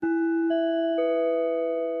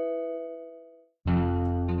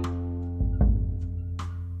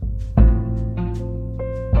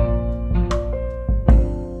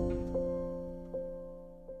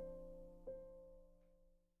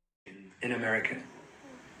America?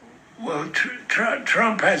 Well,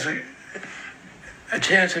 Trump has a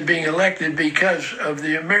chance of being elected because of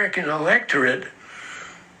the American electorate.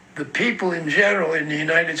 The people in general in the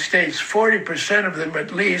United States, 40% of them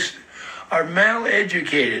at least, are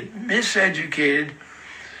maleducated, miseducated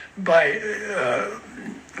by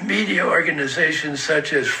media organizations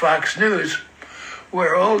such as Fox News,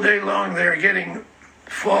 where all day long they're getting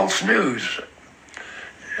false news.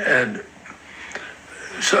 And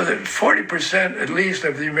so that 40% at least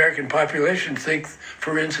of the American population think,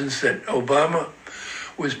 for instance, that Obama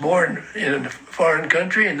was born in a foreign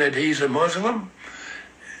country and that he's a Muslim,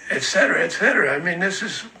 et cetera, et cetera. I mean, this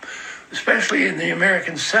is, especially in the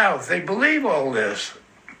American South, they believe all this.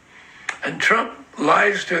 And Trump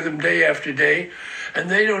lies to them day after day, and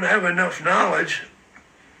they don't have enough knowledge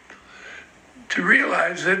to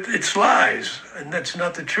realize that it's lies, and that's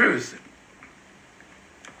not the truth.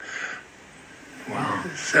 Wow.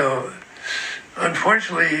 So,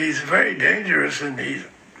 unfortunately, he's very dangerous, and he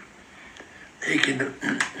can...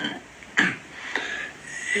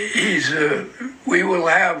 we will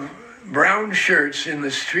have brown shirts in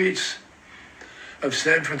the streets of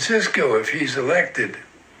San Francisco if he's elected.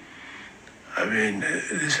 I mean,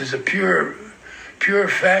 this is a pure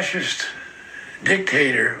fascist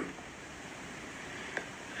dictator,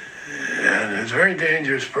 and a very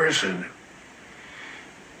dangerous person.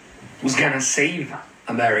 Who's going to save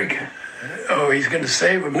America? Oh, he's going to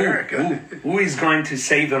save America. Who is going to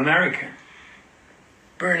save America?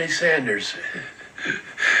 Bernie Sanders.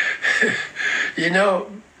 You know,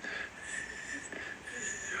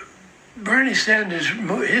 Bernie Sanders,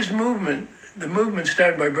 his movement, the movement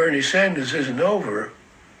started by Bernie Sanders isn't over.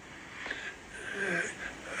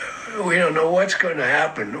 We don't know what's going to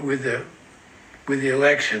happen with the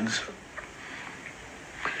elections.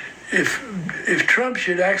 If Trump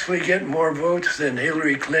should actually get more votes than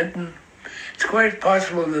Hillary Clinton, it's quite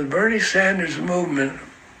possible that the Bernie Sanders movement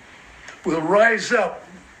will rise up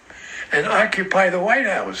and occupy the White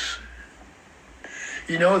House.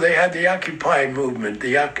 You know, they had the Occupy movement,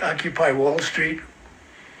 the Occupy Wall Street,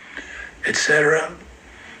 etc.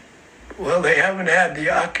 Well, they haven't had the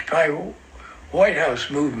Occupy White House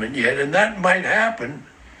movement yet, and that might happen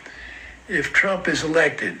if Trump is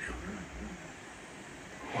elected.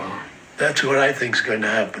 Wow. That's what I think is going to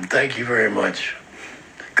happen. Thank you very much.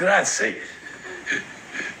 Grazie.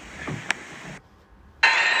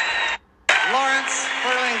 Lawrence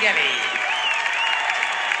Ferlinghetti.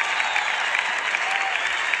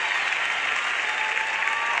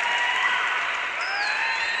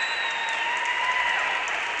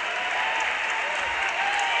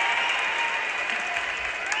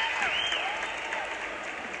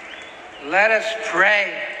 Let us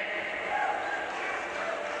pray.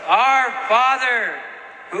 Our Father,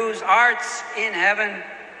 whose art's in heaven,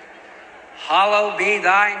 hallowed be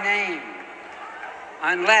thy name.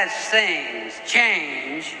 Unless things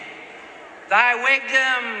change, thy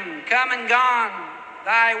wisdom come and gone,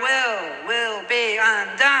 thy will be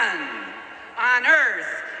undone, on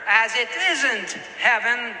earth as it isn't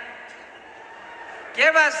heaven.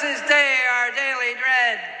 Give us this day our daily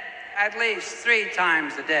bread, at least 3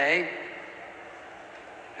 times a day.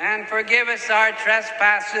 And forgive us our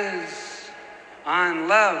trespasses on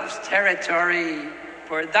love's territory,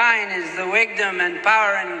 for thine is the wisdom and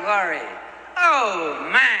power and glory. Oh,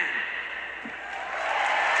 man.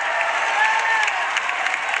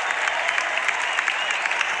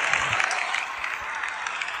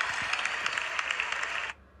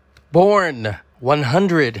 Born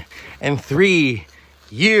 103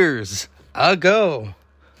 years ago,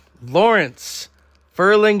 Lawrence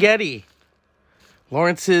Ferlinghetti.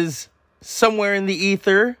 Lawrence is somewhere in the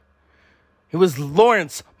ether. It was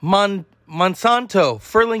Lawrence Monsanto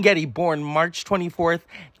Ferlinghetti, born March 24th,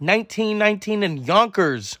 1919 in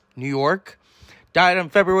Yonkers, New York. Died on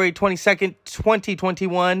February 22nd,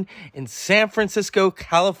 2021 in San Francisco,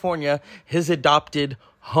 California, his adopted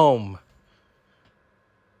home.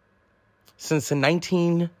 Since the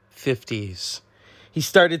 1950s. He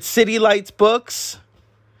started City Lights Books.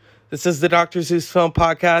 This is the Dr. Zeus Film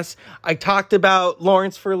Podcast. I talked about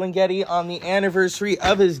Lawrence Ferlinghetti on the anniversary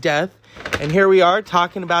of his death. And here we are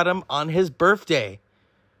talking about him on his birthday.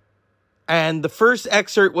 And the first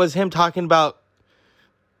excerpt was him talking about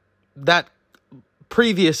that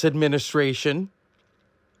previous administration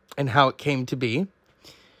and how it came to be.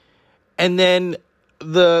 And then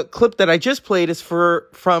the clip that I just played is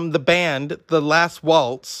from the band, The Last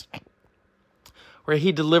Waltz, where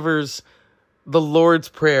he delivers the Lord's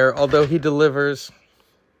Prayer, although he delivers,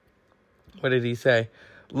 what did he say?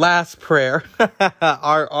 Last prayer.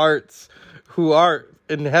 Our arts who art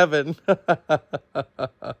in heaven.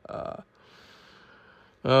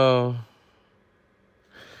 Oh.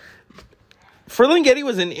 Ferlinghetti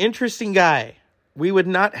was an interesting guy. We would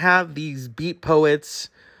not have these beat poets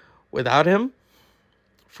without him.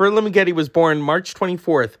 Ferlinghetti was born March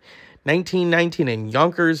 24th, 1919 in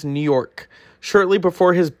Yonkers, New York. Shortly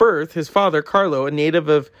before his birth, his father, Carlo, a native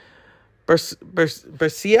of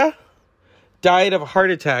Brescia, died of a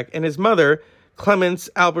heart attack, and his mother, Clemence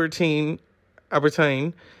Albertine,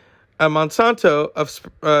 a Monsanto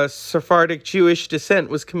of Sephardic Jewish descent,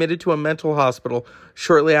 was committed to a mental hospital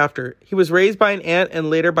shortly after. He was raised by an aunt and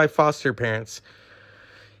later by foster parents.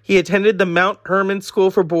 He attended the Mount Hermon School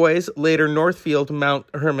for Boys, later Northfield Mount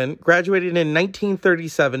Hermon, graduated in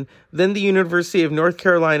 1937, then the University of North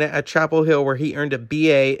Carolina at Chapel Hill, where he earned a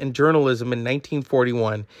BA in journalism in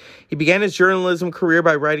 1941. He began his journalism career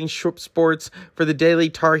by writing sports for the Daily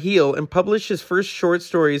Tar Heel and published his first short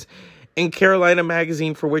stories in Carolina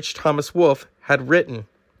Magazine, for which Thomas Wolfe had written.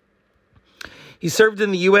 He served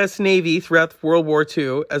in the U.S. Navy throughout World War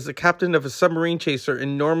II as the captain of a submarine chaser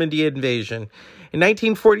in Normandy invasion. In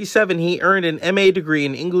 1947, he earned an MA degree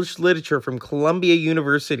in English literature from Columbia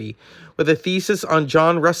University with a thesis on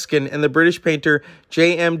John Ruskin and the British painter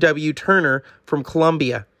J.M.W. Turner from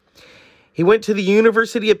Columbia. He went to the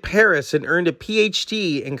University of Paris and earned a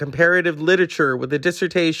PhD in comparative literature with a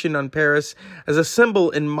dissertation on Paris as a symbol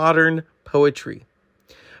in modern poetry.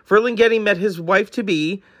 Ferlinghetti met his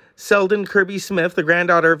wife-to-be, Selden Kirby Smith, the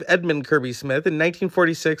granddaughter of Edmund Kirby Smith, in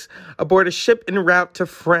 1946 aboard a ship en route to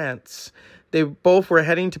France. They both were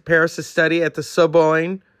heading to Paris to study at the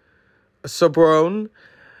Sorbonne.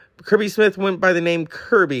 Kirby Smith went by the name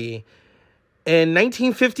Kirby. In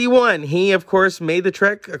 1951, he, of course, made the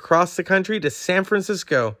trek across the country to San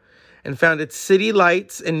Francisco and founded City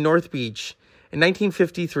Lights in North Beach in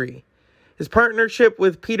 1953. His partnership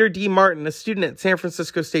with Peter D. Martin, a student at San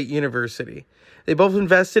Francisco State University. They both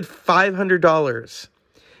invested $500. In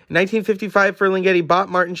 1955, Ferlinghetti bought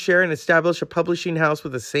Martin's share and established a publishing house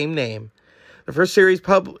with the same name. The first series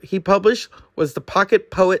he published was the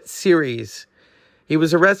Pocket Poet series. He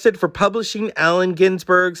was arrested for publishing Allen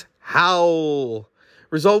Ginsberg's Howl,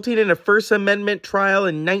 resulting in a First Amendment trial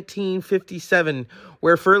in 1957,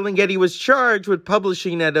 where Ferlinghetti was charged with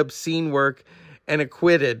publishing an obscene work and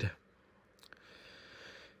acquitted.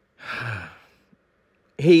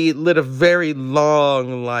 He lived a very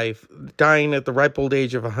long life, dying at the ripe old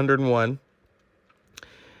age of 101.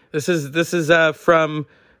 This is from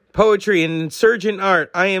Poetry and Insurgent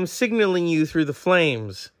Art. I am signaling you through the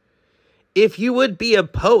flames. If you would be a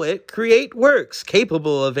poet, create works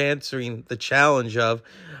capable of answering the challenge of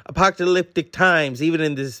apocalyptic times. Even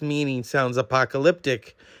in this meaning sounds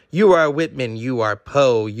apocalyptic. You are Whitman, you are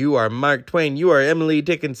Poe, you are Mark Twain, you are Emily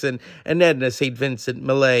Dickinson and Edna St. Vincent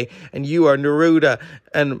Millay, and you are Neruda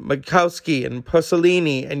and Bukowski and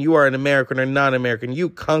Pasolini, and you are an American or non-American. You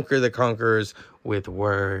conquer the conquerors with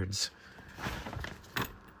words.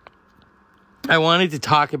 I wanted to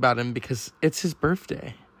talk about him because it's his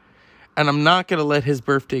birthday. And I'm not going to let his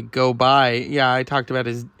birthday go by. Yeah, I talked about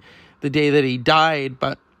the day that he died,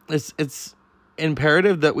 but it's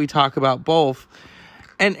imperative that we talk about both.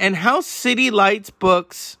 And how City Lights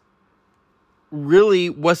Books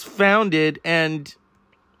really was founded, and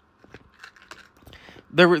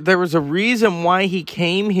there was a reason why he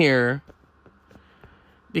came here,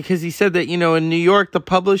 because he said that, in New York, the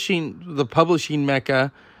publishing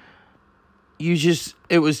mecca,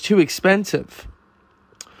 it was too expensive.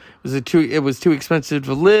 It was too expensive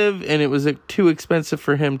to live, and it was too expensive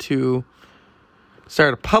for him to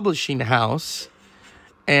start a publishing house.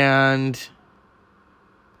 And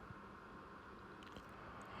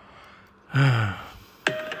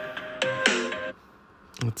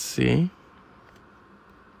let's see.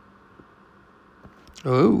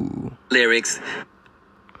 Oh. Lyrics.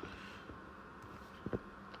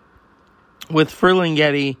 With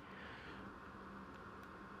Ferlinghetti,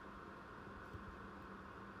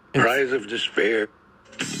 Rise of Despair.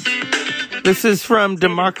 This is from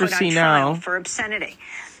Democracy Now! For obscenity.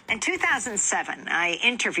 In 2007, I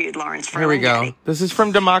interviewed Lawrence Ferlinghetti. Here we go. This is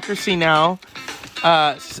from Democracy Now!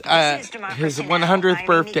 His 100th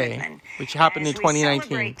birthday, which happened in 2019. We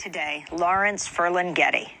celebrate today Lawrence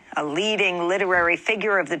Ferlinghetti, a leading literary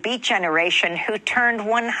figure of the Beat generation who turned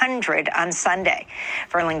 100 on Sunday.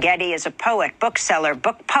 Ferlinghetti is a poet, bookseller,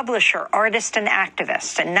 book publisher, artist, and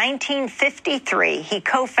activist. In 1953, he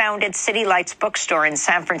co-founded City Lights Bookstore in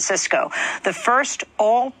San Francisco, the first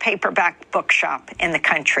all-paperback bookshop in the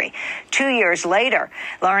country. 2 years later,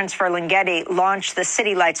 Lawrence Ferlinghetti launched the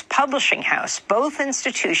City Lights Publishing House. Both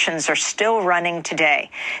institutions are still running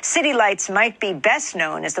today. City Lights might be best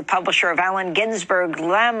known as the publisher of Allen Ginsberg's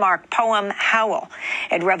landmark poem, Howl.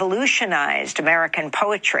 It revolutionized American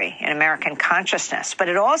poetry and American consciousness, but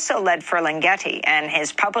it also led Ferlinghetti and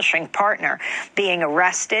his publishing partner being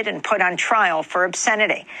arrested and put on trial for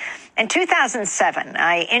obscenity. In 2007,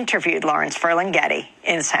 I interviewed Lawrence Ferlinghetti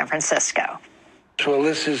in San Francisco. Well,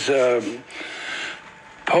 this is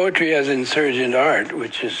Poetry as Insurgent Art,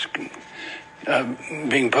 which is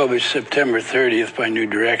being published September 30th by New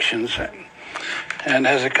Directions, and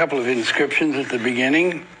has a couple of inscriptions at the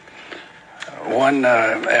beginning. One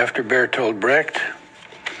after Bertolt Brecht.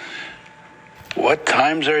 What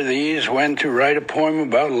times are these when to write a poem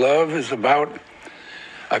about love is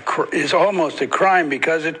almost a crime,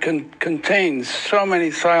 because it contains so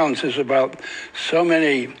many silences about so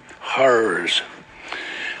many horrors.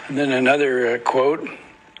 And then another quote.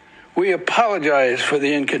 We apologize for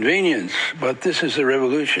the inconvenience, but this is a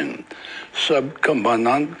revolution.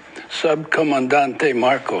 Subcomandante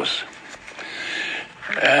Marcos.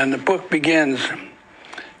 And the book begins,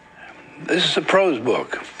 this is a prose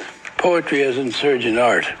book, Poetry as Insurgent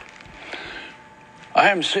Art. I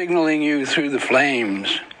am signaling you through the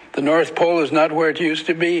flames. The North Pole is not where it used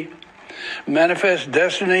to be. Manifest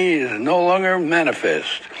destiny is no longer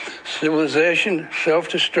manifest. Civilization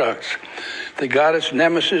self-destructs. The goddess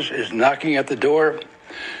Nemesis is knocking at the door.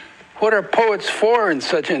 What are poets for in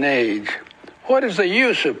such an age? What is the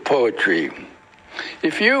use of poetry?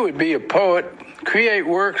 If you would be a poet, create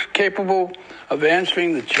works capable of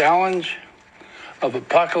answering the challenge of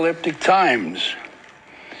apocalyptic times,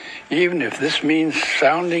 even if this means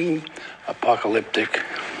sounding apocalyptic.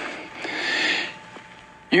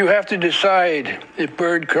 You have to decide if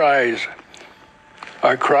bird cries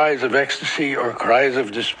are cries of ecstasy or cries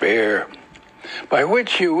of despair, by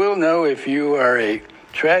which you will know if you are a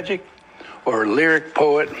tragic or lyric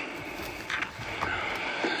poet.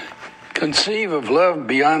 Conceive of love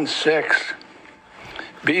beyond sex.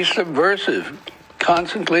 Be subversive,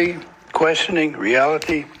 constantly questioning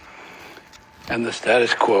reality and the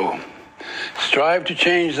status quo. Strive to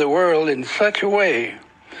change the world in such a way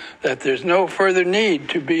that there's no further need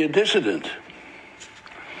to be a dissident.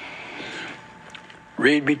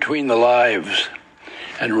 Read between the lives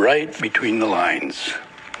and write between the lines.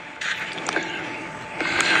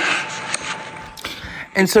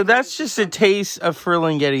 And so that's just a taste of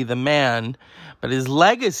Ferlinghetti the man, but his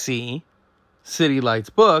legacy, City Lights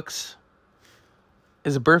Books,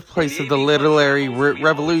 is a birthplace of the literary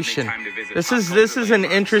revolution. This is an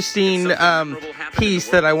interesting piece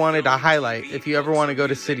that I wanted to highlight. If you ever want to go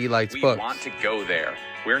to City Lights Books, we want to go there.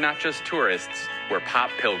 We're not just tourists; we're pop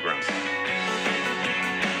pilgrims.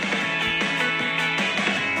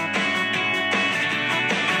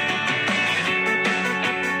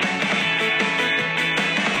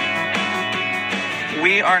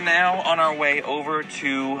 We are now on our way over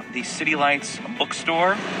to the City Lights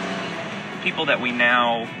bookstore. People that we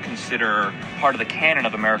now consider part of the canon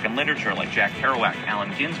of American literature, like Jack Kerouac,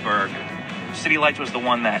 Allen Ginsberg. City Lights was the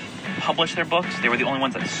one that published their books. They were the only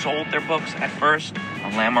ones that sold their books at first. A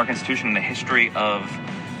landmark institution in the history of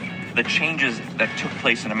the changes that took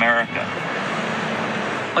place in America.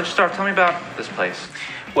 Let's start. Tell me about this place.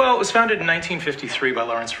 Well, it was founded in 1953 by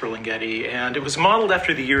Lawrence Ferlinghetti, and it was modeled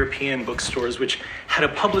after the European bookstores, which had a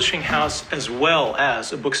publishing house as well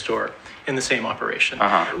as a bookstore in the same operation.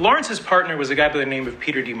 Lawrence's partner was a guy by the name of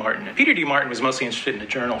Peter D. Martin. And Peter D. Martin was mostly interested in a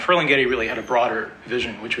journal. Ferlinghetti really had a broader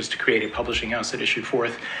vision, which was to create a publishing house that issued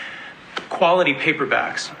forth quality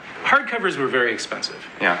paperbacks. Hardcovers were very expensive.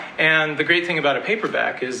 Yeah. And the great thing about a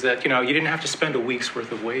paperback is that, you didn't have to spend a week's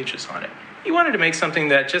worth of wages on it. He wanted to make something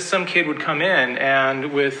that just some kid would come in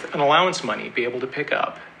and with an allowance money be able to pick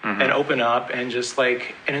up and open up and just and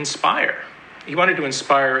inspire. He wanted to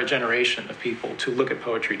inspire a generation of people to look at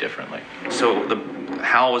poetry differently. So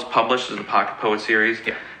Howl was published as the Pocket Poet series.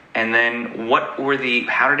 Yeah. And then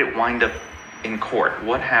how did it wind up in court?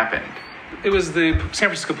 What happened? It was the San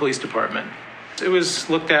Francisco Police Department. It was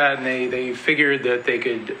looked at and they figured that they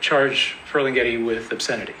could charge Ferlinghetti with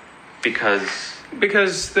obscenity. Because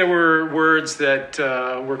there were words that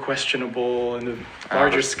were questionable in the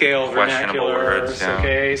larger scale vernacular. Words, yeah.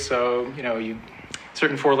 Okay, so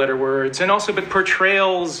certain four-letter words, and also but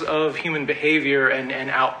portrayals of human behavior and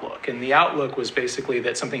outlook. And the outlook was basically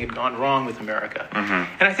that something had gone wrong with America.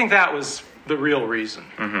 And I think that was the real reason.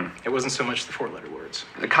 It wasn't so much the four-letter words.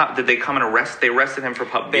 Did they come and arrest? They arrested him for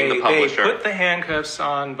being the publisher. They put the handcuffs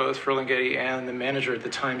on both Ferlinghetti and the manager at the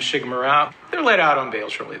time, Shig Marau. They're let out on bail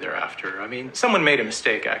shortly thereafter. I mean, someone made a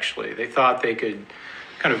mistake, actually. They thought they could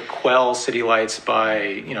kind of quell City Lights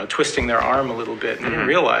by, twisting their arm a little bit, and didn't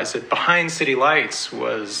realize that behind City Lights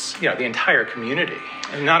was, the entire community.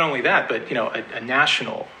 And not only that, but, a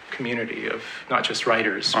national community of not just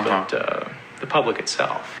writers, but the public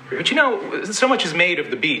itself. But so much is made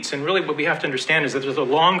of the beats, and really what we have to understand is that there's a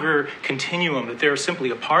longer continuum that they're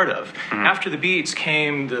simply a part of. After the beats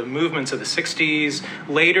came the movements of the 60s,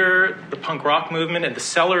 later the punk rock movement, and the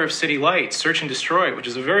cellar of City Lights, Search and Destroy, which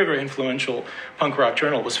is a very, very influential punk rock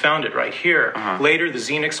journal, was founded right here. Later, the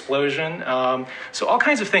zine explosion. So all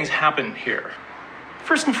kinds of things happened here.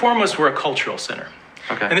 First and foremost, we're a cultural center.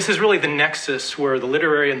 Okay. And this is really the nexus where the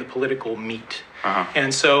literary and the political meet.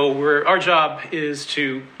 And so our job is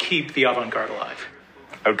to keep the avant-garde alive.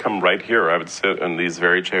 I would come right here. I would sit in these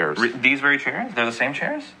very chairs. These very chairs? They're the same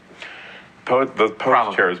chairs? The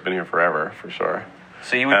poet chair has been here forever, for sure.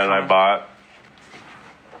 So you would I bought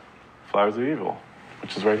Flowers of Evil,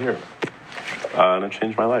 which is right here. And it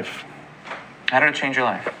changed my life. How did it change your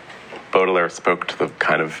life? Baudelaire spoke to the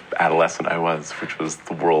kind of adolescent I was, which was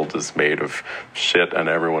the world is made of shit and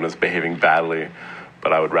everyone is behaving badly,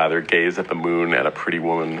 but I would rather gaze at the moon and a pretty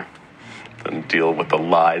woman than deal with the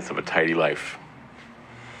lies of a tidy life.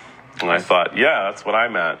 And I thought, yeah, that's what I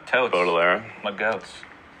meant, Totes. Baudelaire. What goes?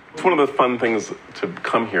 It's one of the fun things to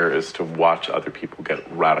come here is to watch other people get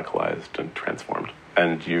radicalized and transformed.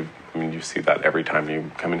 And you see that every time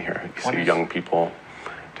you come in here. You see young people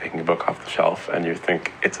taking a book off the shelf, and you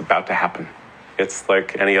think it's about to happen. It's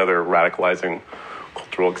like any other radicalizing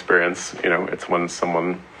cultural experience. It's when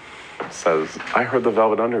someone says, I heard the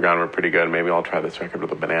Velvet Underground were pretty good, maybe I'll try this record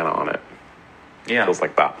with a banana on it. Yeah. It feels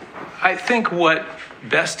like that. I think what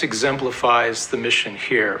best exemplifies the mission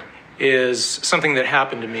here is something that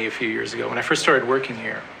happened to me a few years ago when I first started working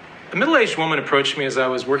here. A middle-aged woman approached me as I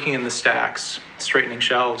was working in the stacks, straightening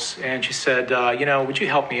shelves, and she said, would you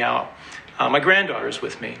help me out? My granddaughter's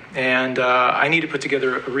with me, and I need to put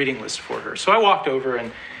together a reading list for her. So I walked over,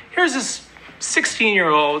 and here's this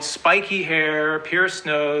 16-year-old, spiky hair, pierced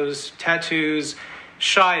nose, tattoos,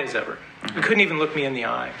 shy as ever. He couldn't even look me in the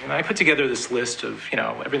eye. And I put together this list of,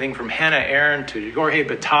 everything from Hannah Arendt to Jorge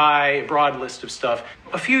Bataille, a broad list of stuff.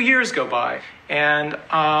 A few years go by, and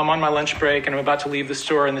I'm on my lunch break, and I'm about to leave the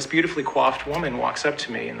store, and this beautifully coiffed woman walks up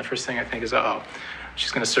to me, and the first thing I think is, uh-oh.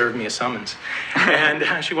 She's going to serve me a summons.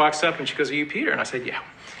 And she walks up and she goes, are you Peter? And I said, yeah.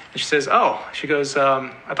 And she says, she goes,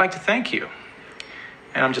 I'd like to thank you.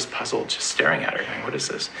 And I'm just puzzled, just staring at her, going, what is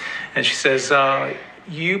this? And she says,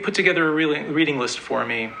 you put together a reading list for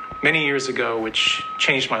me many years ago, which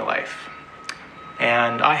changed my life.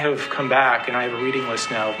 And I have come back and I have a reading list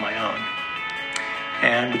now of my own.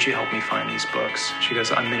 And would you help me find these books? She goes,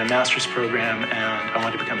 I'm in a master's program and I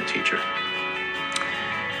want to become a teacher.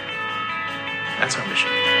 That's our mission.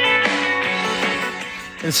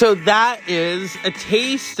 And so that is a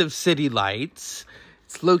taste of City Lights.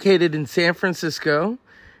 It's located in San Francisco.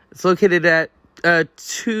 It's located at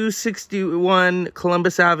 261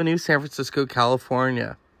 Columbus Avenue, San Francisco,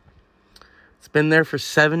 California. It's been there for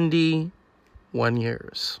 71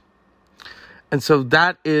 years. And so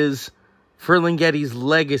that is Ferlinghetti's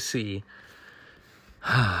legacy.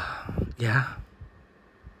 Yeah.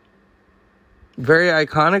 Very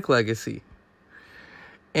iconic legacy.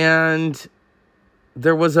 And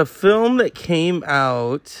there was a film that came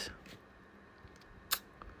out.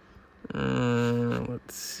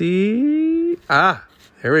 Let's see. Here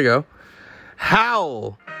we go.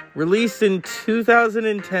 Howl. Released in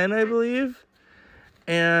 2010, I believe.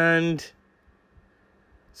 And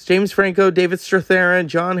it's James Franco, David Strathairn,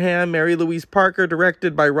 John Hamm, Mary Louise Parker,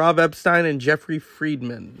 directed by Rob Epstein and Jeffrey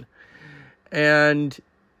Friedman. And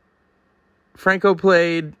Franco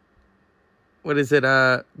played,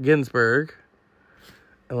 Ginsberg.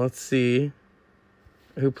 And let's see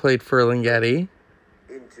who played Ferlinghetti.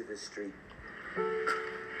 Into the street.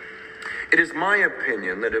 It is my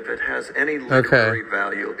opinion that if it has any literary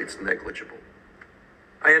value, it's negligible.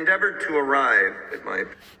 I endeavored to arrive at my...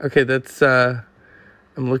 Okay, that's, I'm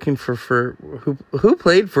looking for who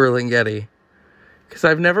played Ferlinghetti? Because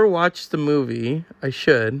I've never watched the movie. I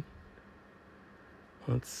should.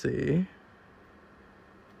 Let's see.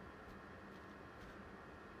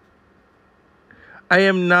 I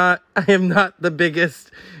am not the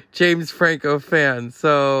biggest James Franco fan,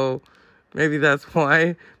 so maybe that's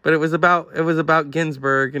why. But it was about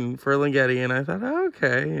Ginsberg and Ferlinghetti, and I thought,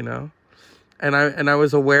 okay, And I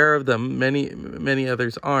was aware of them. Many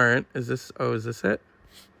others aren't. Is this it?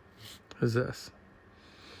 Who's this?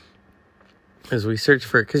 As we search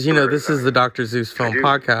for it, because this is the Dr. Zeus Film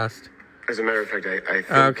Podcast. As a matter of fact, I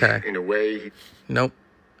think in a way. Nope,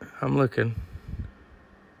 I'm looking.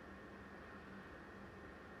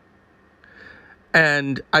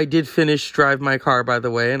 And I did finish Drive My Car, by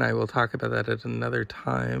the way, and I will talk about that at another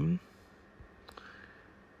time.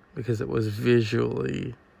 Because it was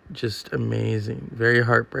visually just amazing. Very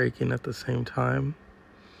heartbreaking at the same time.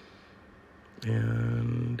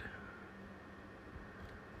 And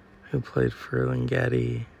who played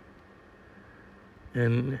Ferlinghetti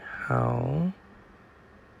and how...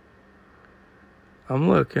 I'm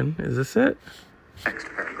looking. Is this it? Next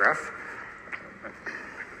paragraph.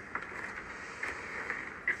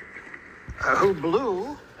 Who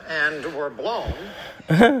blew and were blown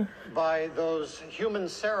by those human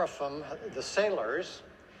seraphim, the sailors,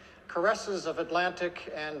 caresses of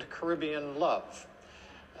Atlantic and Caribbean love.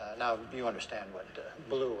 Now, you understand what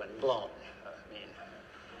blew and blown mean.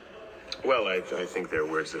 Well, I think they're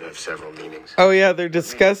words that have several meanings. Oh, yeah, they're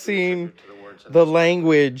discussing the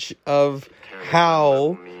language of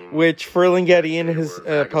how, which Ferlinghetti and his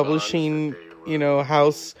publishing,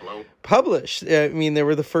 house published. I mean, they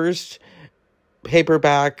were the first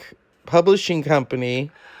paperback publishing company.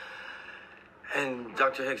 And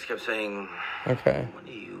Dr. Hicks kept saying, okay, what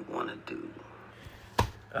do you want to do?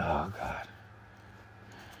 Oh, God.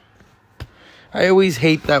 I always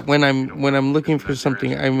hate that when I'm looking for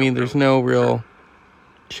something, I mean, there's no real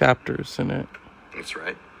chapters in it. That's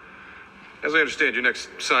right. As I understand, your next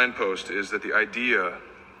signpost is that the idea...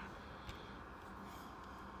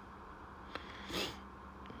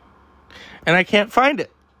 And I can't find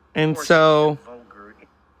it. And so...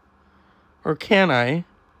 Or can I?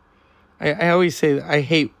 I always say that. I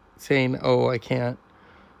hate saying, oh, I can't.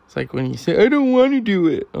 It's like when you say, I don't want to do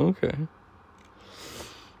it. Okay.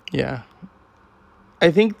 Yeah. I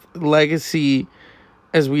think legacy,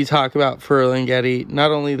 as we talk about Ferlinghetti, not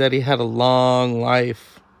only that he had a long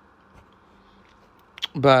life,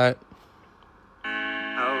 but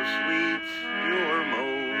how sweet your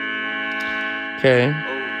moan. Okay.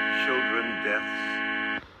 Oh, children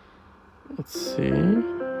deaths. Let's see.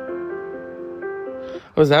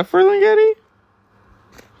 Was that Ferlinghetti?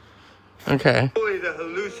 Okay.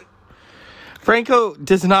 Franco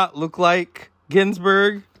does not look like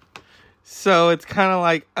Ginsberg, so it's kind of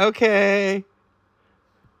like, okay,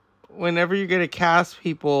 whenever you're going to cast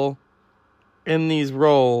people in these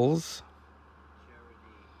roles,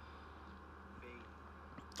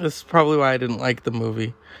 this is probably why I didn't like the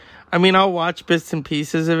movie. I mean, I'll watch bits and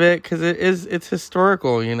pieces of it because it's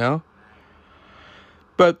historical,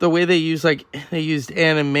 But the way they used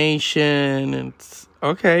animation, and it's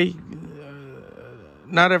okay.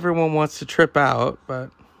 Not everyone wants to trip out,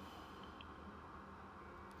 but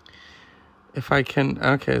if I can,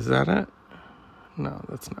 okay, is that it? No,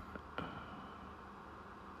 that's not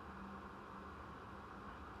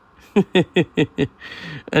it.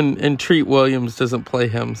 and Treat Williams doesn't play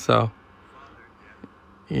him, so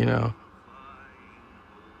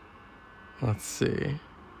let's see.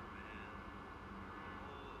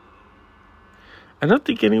 I don't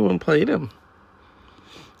think anyone played him.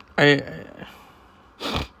 It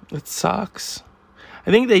sucks.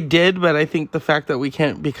 I think they did, but I think the fact that we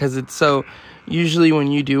can't, because it's so, usually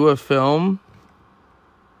when you do a film,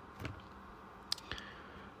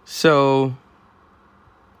 so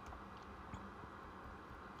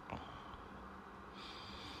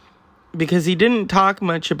because he didn't talk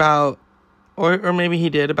much about, or maybe he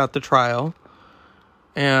did, about the trial,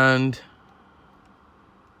 and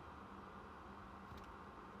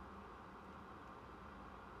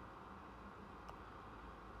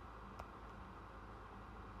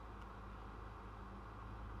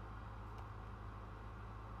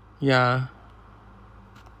yeah.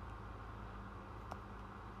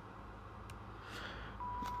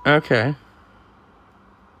 Okay.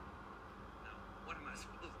 What am I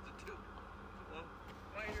supposed to do? Well,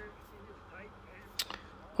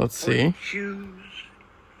 let's see. Shoes.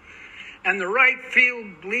 And the right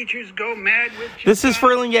field bleachers go mad with... This is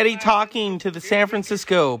Ferlinghetti talking to the San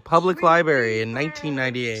Francisco Public Library in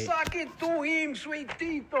 1998. Suck it to him, sweet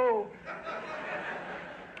Tito.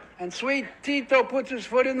 And sweet Tito puts his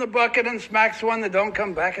foot in the bucket and smacks one that don't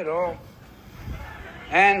come back at all.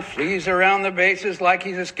 And flees around the bases like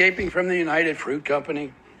he's escaping from the United Fruit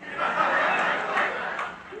Company.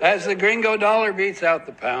 As the gringo dollar beats out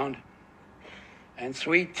the pound. And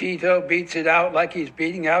sweet Tito beats it out like he's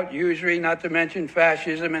beating out usury, not to mention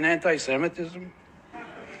fascism and anti-Semitism.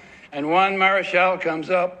 And Juan Marichal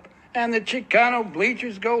comes up, and the Chicano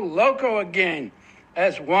bleachers go loco again,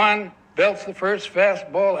 as Juan belts the first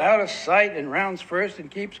fastball out of sight and rounds first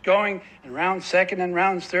and keeps going, and rounds second and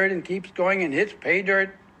rounds third and keeps going and hits pay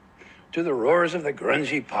dirt to the roars of the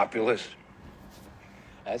grungy populace.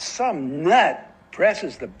 As some nut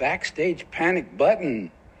presses the backstage panic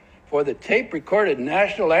button for the tape-recorded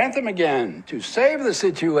national anthem again to save the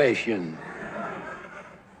situation.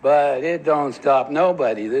 But it don't stop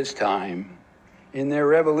nobody this time. in their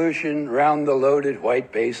revolution round the loaded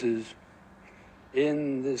white bases.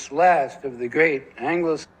 In this last of the great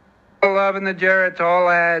Anglo love in the Jarrett's all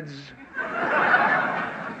ads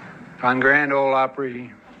on Grand Ole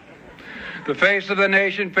Opry. The face of the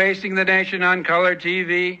nation facing the nation on color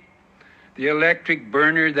TV. The electric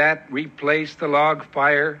burner that replaced the log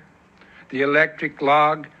fire. The electric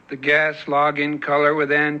log, the gas log in color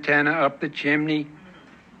with antenna up the chimney.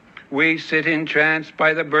 We sit entranced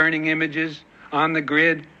by the burning images on the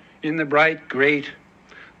grid in the bright grate.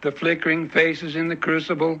 The flickering faces in the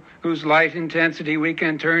crucible, whose light intensity we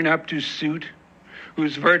can turn up to suit,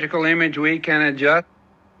 whose vertical image we can adjust.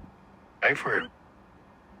 I've heard.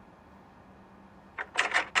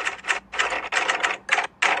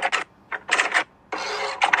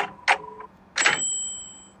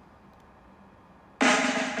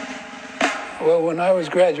 Well, when I was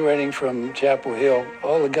graduating from Chapel Hill,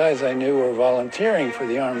 all the guys I knew were volunteering for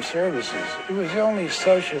the armed services. It was the only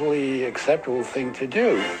socially acceptable thing to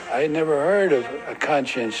do. I had never heard of a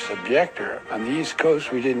conscientious objector. On the East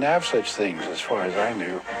Coast, we didn't have such things as far as I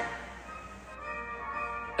knew.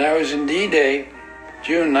 I was in D-Day,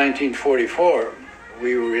 June 1944.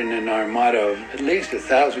 We were in an armada of at least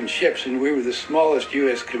 1,000 ships, and we were the smallest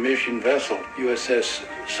U.S. commissioned vessel, USS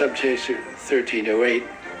Subchaser 1308.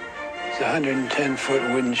 It's a 110-foot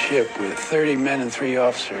wooden ship with 30 men and 3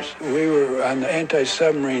 officers. We were on the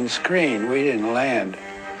anti-submarine screen. We didn't land.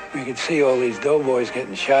 We could see all these doughboys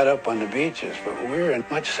getting shot up on the beaches, but we were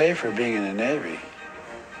much safer being in the Navy.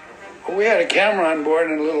 We had a camera on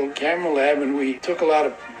board in a little camera lab, and we took a lot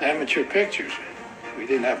of amateur pictures. We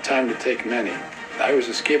didn't have time to take many. I was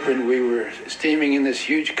a skipper, and we were steaming in this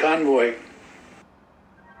huge convoy.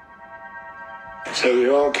 So we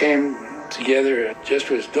all came together just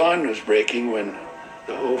as dawn was breaking when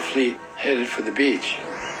the whole fleet headed for the beach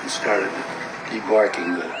and started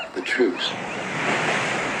debarking the troops.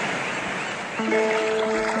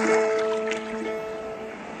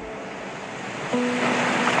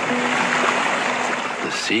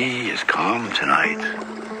 The sea is calm tonight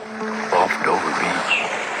off Dover Beach.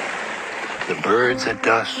 The birds at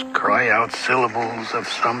dusk cry out syllables of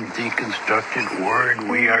some deconstructed word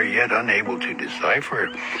we are yet unable to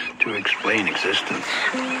decipher to explain existence.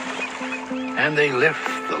 And they lift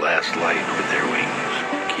the last light with their wings,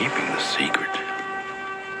 keeping the secret.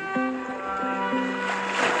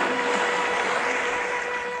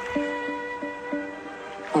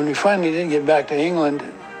 When we finally did get back to England,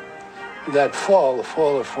 that fall, the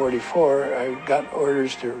fall of 44, I got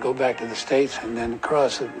orders to go back to the States and then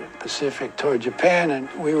cross the Pacific toward Japan, and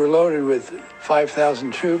we were loaded with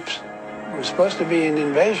 5,000 troops. We were supposed to be an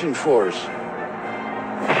invasion force.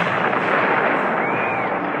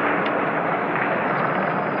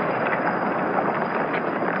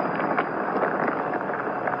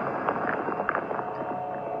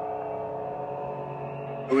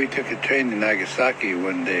 We took a train to Nagasaki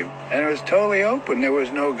one day, and it was totally open. There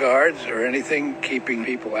was no guards or anything keeping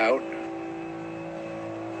people out.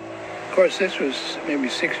 Of course, this was maybe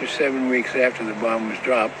 6 or 7 weeks after the bomb was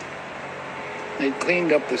dropped. They'd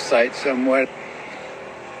cleaned up the site somewhat,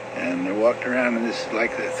 and they walked around in this,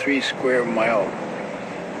 like a 3-square-mile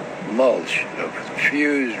mulch of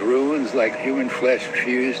fused ruins, like human flesh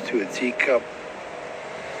fused to a teacup,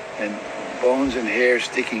 and bones and hair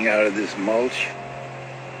sticking out of this mulch.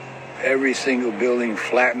 Every single building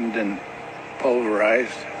flattened and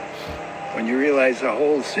pulverized. When you realize the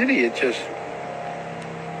whole city, it just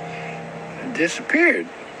disappeared.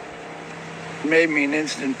 It made me an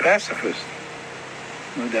instant pacifist,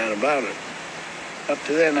 no doubt about it. Up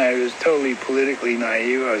to then, I was totally politically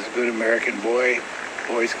naive. I was a good American boy,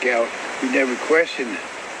 Boy Scout. We never questioned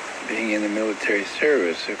being in the military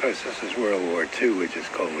service. Of course, this is World War II, which is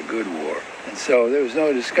called the Good War. And so there was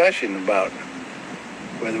no discussion about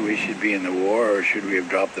whether we should be in the war or should we have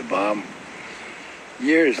dropped the bomb.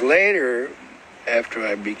 Years later, after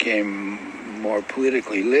I became more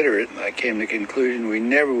politically literate, I came to the conclusion we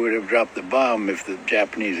never would have dropped the bomb if the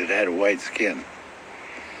Japanese had had a white skin.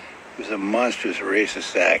 It was a monstrous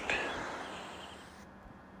racist act.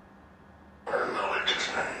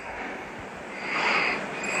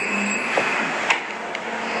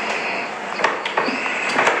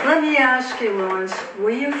 Let me ask you, Lawrence,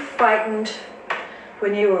 were you frightened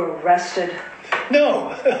when you were arrested? No,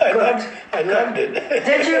 I loved it.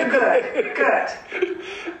 Did you? Good.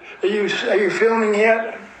 Are you filming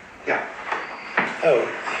yet? Yeah. Oh,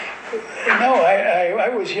 no, I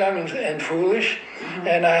was young and foolish,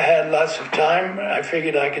 and I had lots of time. I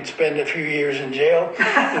figured I could spend a few years in jail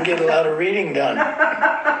and get a lot of reading done.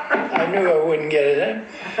 I knew I wouldn't get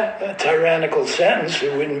a tyrannical sentence.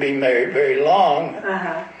 It wouldn't be very long.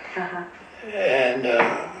 And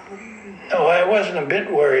no, I wasn't a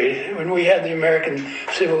bit worried when we had the American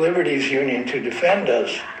Civil Liberties Union to defend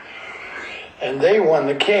us. And they won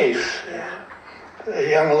the case. A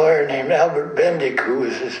young lawyer named Albert Bendick, who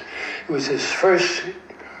was his first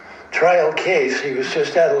trial case. He was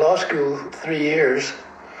just out of law school 3 years.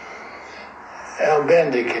 Al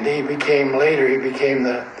Bendick, and he became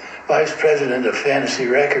the vice president of Fantasy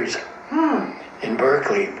Records in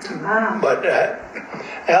Berkeley. Wow. But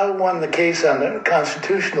Al won the case on the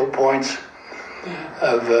constitutional points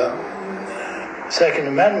of Second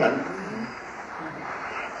Amendment,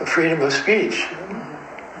 of freedom of speech.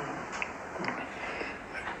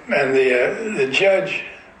 And the judge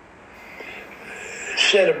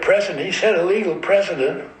set a precedent. He set a legal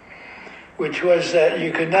precedent, which was that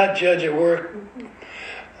you could not judge a work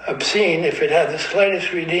obscene if it had the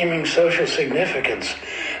slightest redeeming social significance.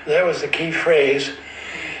 That was the key phrase.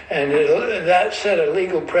 And that set a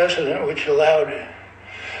legal precedent which allowed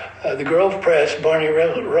the Grove Press, Barney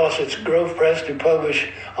Rossett's Grove Press, to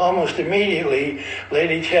publish almost immediately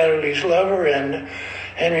Lady Chatterley's Lover and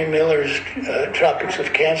Henry Miller's Tropics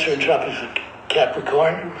of Cancer and Tropics of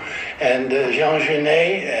Capricorn, and Jean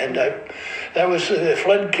Genet, and that was the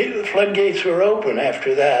floodgates were open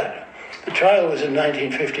after that. The trial was in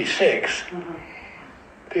 1956,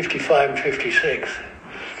 55 and 56.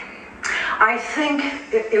 I think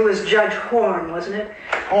it was Judge Horn, wasn't it?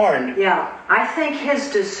 Horn. Yeah. I think his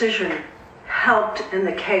decision helped in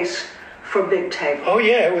the case for Big Table. Oh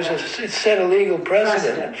yeah, it set a legal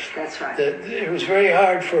precedent. That's right. It was very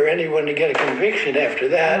hard for anyone to get a conviction after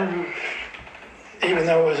that. Even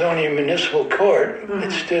though it was only a municipal court,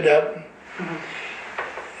 it stood up.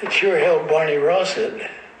 It sure helped Barney Rossett.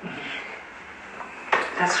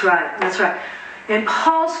 That's right. That's right. In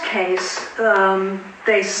Paul's case,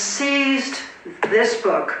 they seized this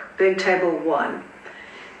book, Big Table 1,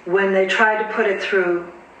 when they tried to put it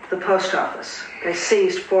through the post office. They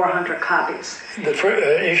seized 400 copies.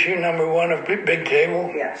 The issue number 1 of Big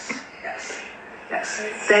Table? Yes.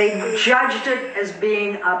 They judged it as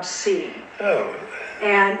being obscene. Oh.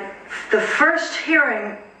 And the first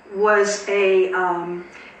hearing was a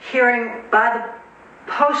hearing by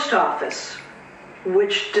the post office,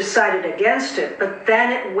 which decided against it, but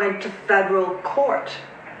then it went to federal court.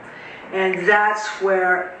 And that's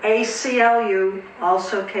where ACLU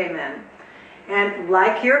also came in. And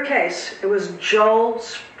like your case, it was Joel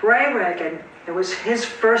Sprayregan. It was his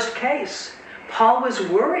first case. Paul was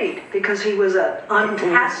worried because he was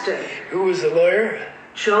untested. Who was the lawyer?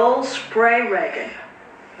 Joel Sprayregan.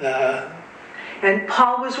 And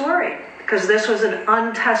Paul was worried because this was an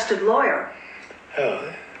untested lawyer.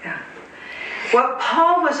 Oh. Yeah. What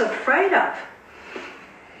Paul was afraid of,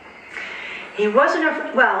 he didn't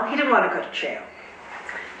want to go to jail.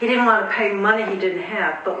 He didn't want to pay money he didn't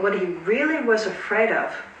have, but what he really was afraid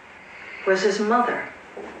of was his mother.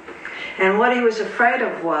 And what he was afraid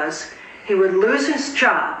of was he would lose his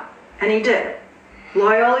job, and he did.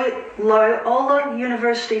 Loyola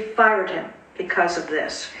University fired him because of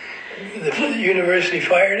this. The university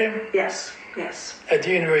fired him? Yes. At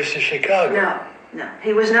the University of Chicago? No.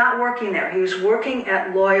 He was not working there. He was working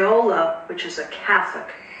at Loyola, which is a Catholic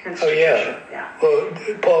institution. Oh, yeah. Well,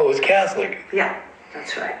 Paul was Catholic. Yeah,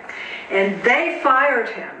 that's right. And they fired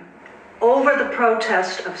him over the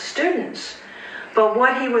protest of students. But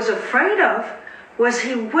what he was afraid of was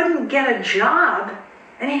he wouldn't get a job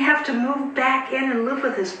and he'd have to move back in and live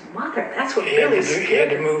with his mother. That's what really scared him. He had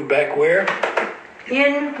to move back where?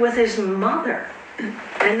 In with his mother.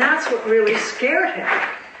 And that's what really scared him.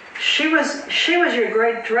 She was your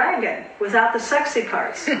great dragon without the sexy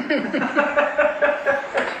parts.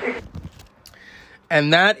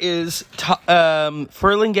 And that is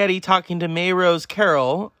Ferlinghetti talking to Mayrose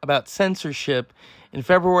Carroll about censorship in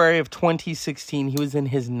February of 2016. He was in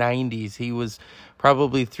his 90s. He was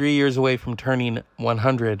probably 3 years away from turning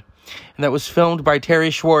 100. And that was filmed by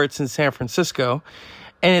Terry Schwartz in San Francisco.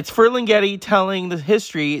 And it's Ferlinghetti telling the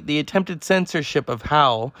history, the attempted censorship of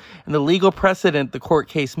Howl, and the legal precedent the court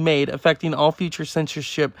case made affecting all future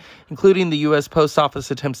censorship, including the U.S. Post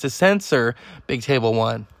Office attempts to censor Big Table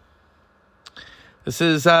 1. This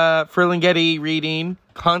is Ferlinghetti reading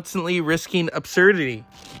Constantly Risking Absurdity.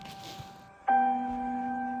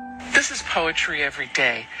 This is Poetry Every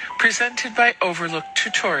Day, presented by Overlook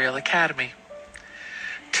Tutorial Academy.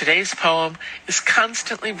 Today's poem is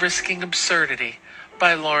Constantly Risking Absurdity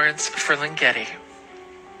by Lawrence Ferlinghetti.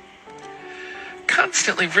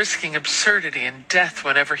 Constantly risking absurdity and death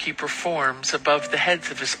whenever he performs above the heads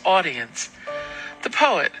of his audience, the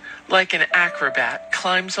poet, like an acrobat,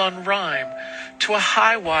 climbs on rhyme to a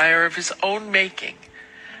high wire of his own making,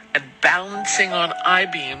 and balancing on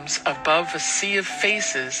I-beams above a sea of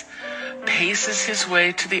faces, paces his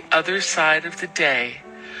way to the other side of the day,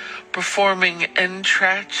 performing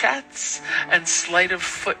entr'achets and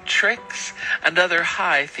sleight-of-foot tricks and other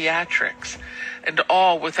high theatrics, and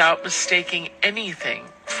all without mistaking anything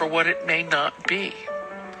for what it may not be.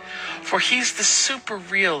 For he's the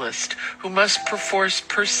super-realist who must perforce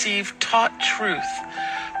perceive taught truth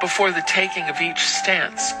before the taking of each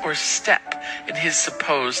stance or step in his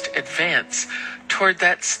supposed advance toward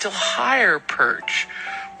that still higher perch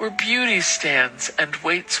where beauty stands and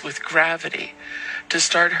waits with gravity to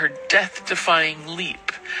start her death-defying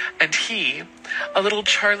leap, and he, a little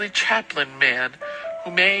Charlie Chaplin man, who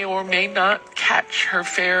may or may not catch her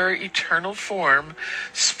fair eternal form,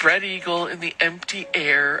 spread eagle in the empty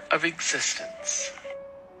air of existence.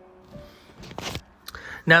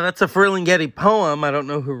 Now that's a Ferlinghetti poem. I don't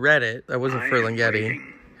know who read it. That wasn't Ferlinghetti.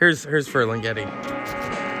 Here's Ferlinghetti.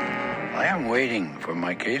 I am waiting for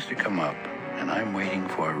my case to come up, and I'm waiting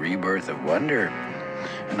for a rebirth of wonder,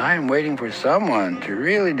 and I am waiting for someone to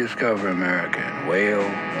really discover America and wail,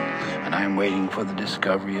 and I am waiting for the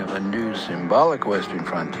discovery of a new symbolic Western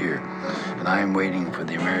frontier, and I am waiting for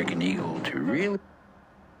the American eagle to really...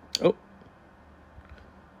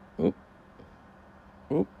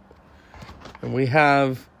 And we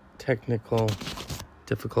have technical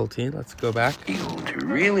difficulty. Let's go back. Eagle to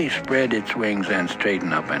really spread its wings and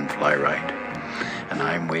straighten up and fly right. And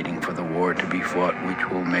I'm waiting for the war to be fought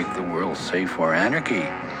which will make the world safe for anarchy.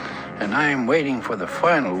 And I am waiting for the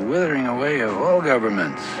final withering away of all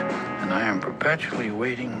governments. And I am perpetually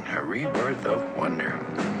waiting a rebirth of wonder.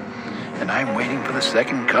 And I am waiting for the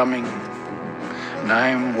second coming. And I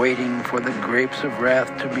am waiting for the grapes of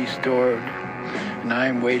wrath to be stored. And I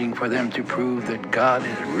am waiting for them to prove that God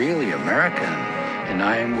is really American. And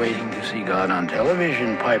I am waiting to see God on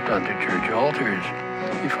television piped onto church altars.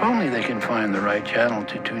 If only they can find the right channel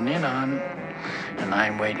to tune in on. And I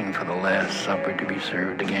am waiting for the Last Supper to be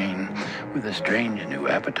served again with a strange new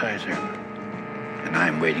appetizer. And I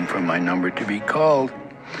am waiting for my number to be called.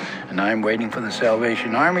 And I am waiting for the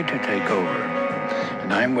Salvation Army to take over.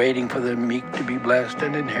 And I am waiting for the meek to be blessed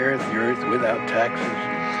and inherit the earth without taxes.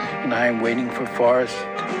 And I am waiting for forests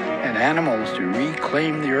and animals to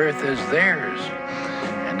reclaim the earth as theirs.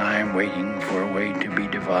 And I am waiting for a way to be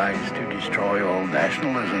devised to destroy all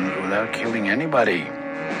nationalisms without killing anybody.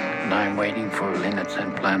 And I am waiting for linnets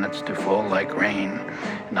and planets to fall like rain.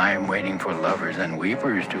 And I am waiting for lovers and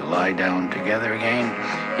weepers to lie down together again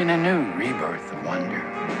in a new rebirth of wonder.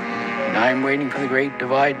 And I am waiting for the great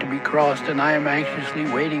divide to be crossed, and I am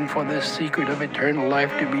anxiously waiting for the secret of eternal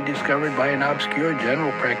life to be discovered by an obscure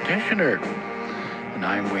general practitioner. And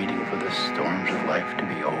I am waiting for the storms of life to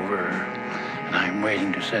be over, and I am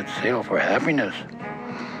waiting to set sail for happiness.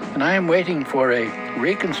 And I am waiting for a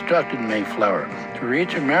reconstructed Mayflower to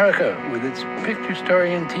reach America with its picture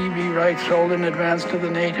story and TV rights sold in advance to the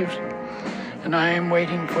natives. And I am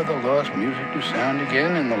waiting for the lost music to sound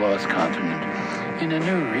again in the lost continent in a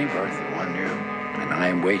new rebirth of wonder. And I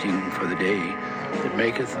am waiting for the day that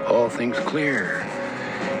maketh all things clear.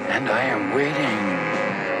 And I am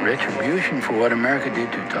waiting retribution for what America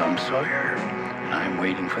did to Tom Sawyer. And I am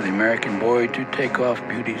waiting for the American boy to take off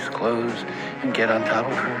Beauty's clothes and get on top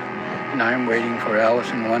of her. And I am waiting for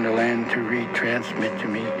Alice in Wonderland to retransmit to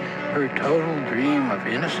me her total dream of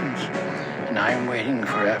innocence. And I am waiting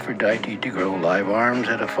for Aphrodite to grow live arms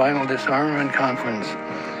at a final disarmament conference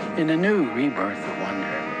in a new rebirth of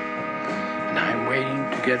wonder. And I am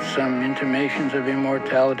waiting to get some intimations of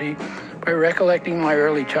immortality by recollecting my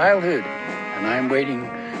early childhood. And I am waiting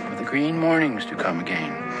for the green mornings to come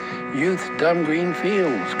again. Youth's dumb green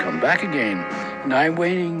fields come back again. And I'm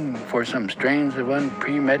waiting for some strains of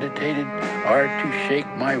unpremeditated art to shake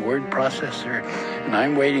my word processor. And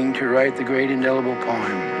I'm waiting to write the great indelible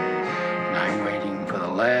poem. And I'm waiting for the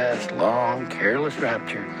last long, careless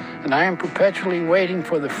rapture. And I am perpetually waiting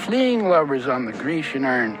for the fleeing lovers on the Grecian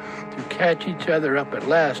urn to catch each other up at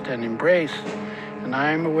last and embrace. And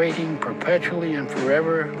I am awaiting perpetually and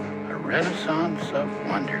forever a renaissance of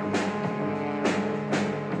wonder.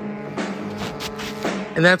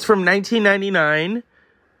 And that's from 1999.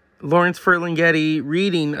 Lawrence Ferlinghetti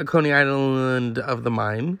reading A Coney Island of the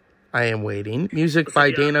Mind. I Am Waiting. Music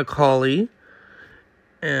by Dana Cawley.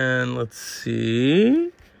 And let's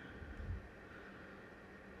see.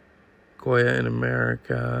 Goya in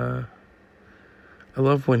America. I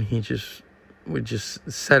love when he would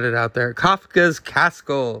just set it out there. Kafka's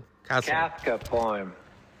Castle. Kafka poem.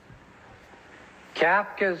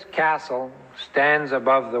 Kafka's castle stands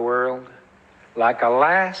above the world like a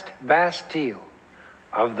last Bastille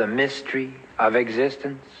of the mystery of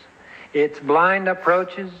existence. Its blind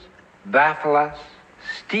approaches baffle us.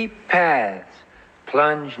 Steep paths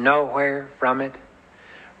plunge nowhere from it.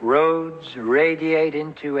 Roads radiate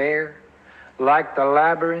into air like the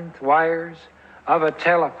labyrinth wires of a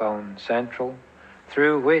telephone central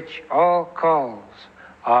through which all calls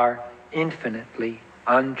are infinitely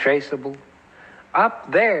untraceable.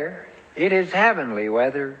 Up there, it is heavenly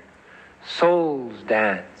weather. Souls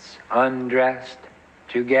dance undressed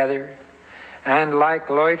together, and like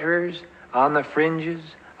loiterers on the fringes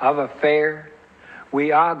of a fair,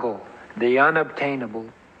 we ogle the unobtainable,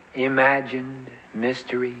 imagined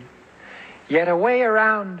mystery. Yet away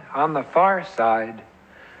around on the far side,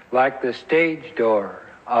 like the stage door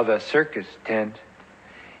of a circus tent,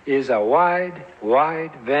 is a wide,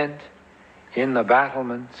 wide vent in the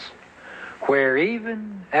battlements where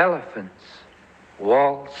even elephants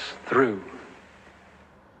waltz through.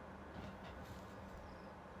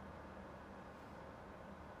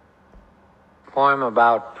 Poem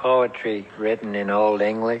about poetry written in Old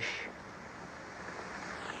English.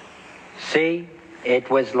 See, it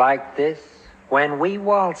was like this when we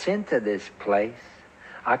waltz into this place.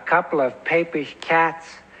 A couple of papish cats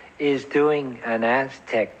is doing an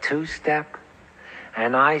Aztec two-step,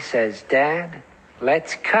 and I says, Dad,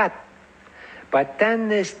 let's cut. But then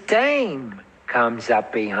this dame comes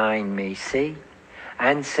up behind me, see,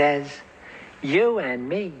 and says, you and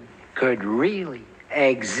me could really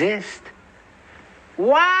exist.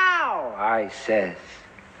 Wow, I says.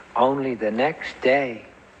 Only the next day,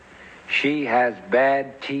 she has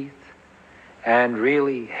bad teeth and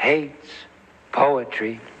really hates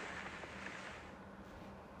poetry.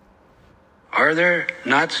 Are there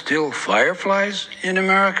not still fireflies in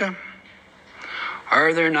America?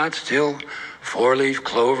 Are there not still four-leaf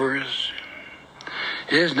clovers?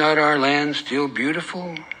 Is not our land still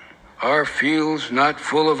beautiful? Our fields not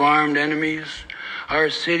full of armed enemies? Our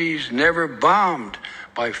cities never bombed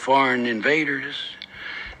by foreign invaders?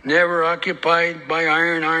 Never occupied by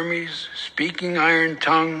iron armies, speaking iron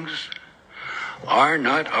tongues? Are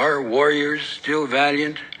not our warriors still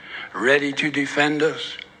valiant, ready to defend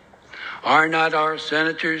us? Are not our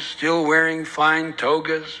senators still wearing fine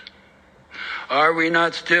togas? Are we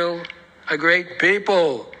not still a great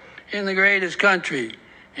people in the greatest country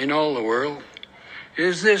in all the world?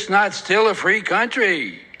 Is this not still a free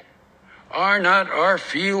country? Are not our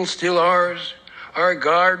fields still ours? Our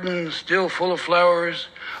gardens still full of flowers?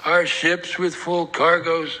 Our ships with full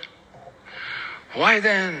cargoes? Why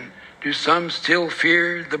then do some still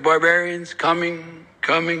fear the barbarians coming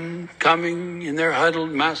in their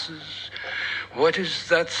huddled masses? What is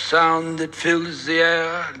that sound that fills the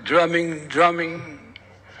air, drumming?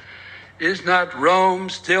 Is not Rome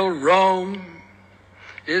still Rome?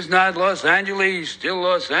 Is not Los Angeles still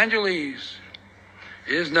Los Angeles?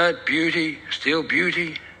 Is not beauty still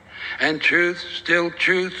beauty, and truth still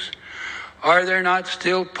truth? Are there not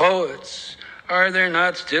still poets? Are there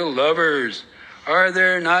not still lovers? Are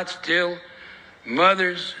there not still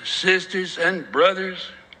mothers, sisters, and brothers?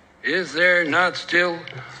 Is there not still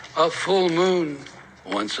a full moon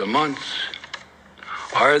once a month?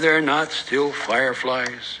 Are there not still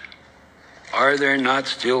fireflies? Are there not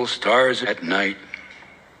still stars at night?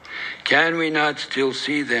 Can we not still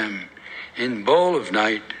see them in bowl of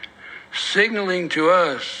night, signaling to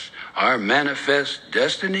us our manifest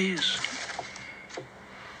destinies?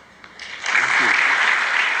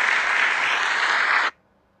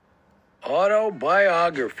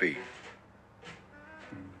 Autobiography.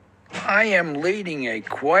 I am leading a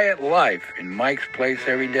quiet life in Mike's Place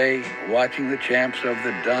every day, watching the champs of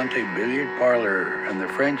the Dante Billiard Parlor and the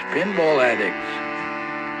French Pinball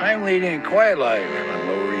Addicts. I am leading a quiet life on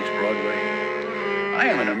Lower East Broadway. I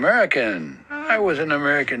am an American. I was an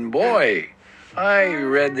American boy. I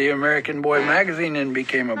read the American Boy magazine and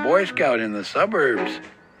became a Boy Scout in the suburbs.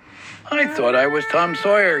 I thought I was Tom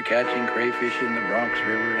Sawyer catching crayfish in the Bronx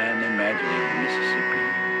River and imagining Mississippi.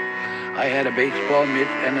 I had a baseball mitt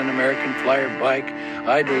and an American Flyer bike.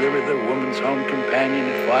 I delivered the Woman's Home Companion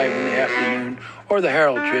at 5 in the afternoon or the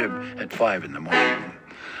Herald Trib at 5 in the morning.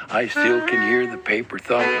 I still can hear the paper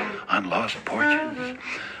thump on lost porches.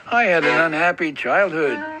 I had an unhappy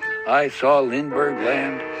childhood. I saw Lindbergh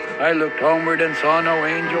land. I looked homeward and saw no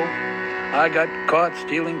angel. I got caught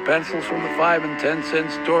stealing pencils from the 5 and 10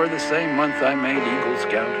 cent store the same month I made Eagle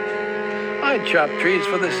Scout. I chopped trees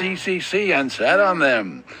for the CCC and sat on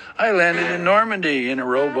them. I landed in Normandy in a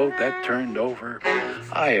rowboat that turned over.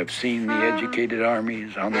 I have seen the educated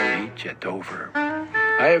armies on the beach at Dover.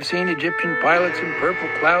 I have seen Egyptian pilots in purple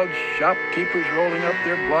clouds, shopkeepers rolling up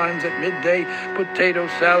their blinds at midday, potato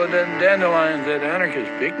salad and dandelions at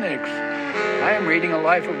anarchist picnics. I am reading a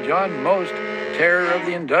life of John Most terror of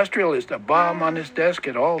the industrialist, a bomb on his desk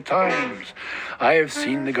at all times. I have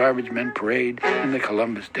seen the garbage men parade in the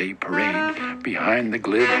Columbus Day parade behind the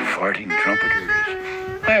glib, farting trumpeters.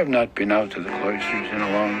 I have not been out to the cloisters in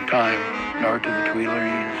a long time, nor to the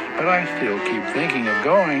Tuileries, but I still keep thinking of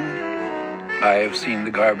going. I have seen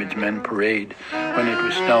the garbage men parade when it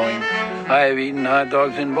was snowing. I have eaten hot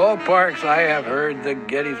dogs in ballparks. I have heard the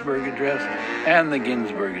Gettysburg Address and the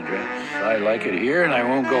Ginsburg Address. I like it here, and I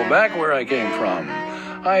won't go back where I came from.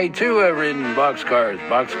 I, too, have ridden boxcars.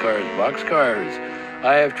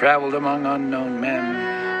 I have traveled among unknown men.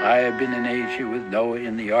 I have been in Asia with Noah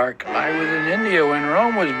in the ark. I was in India when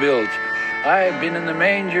Rome was built. I have been in the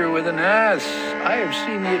manger with an ass. I have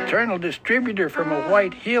seen the eternal distributor from a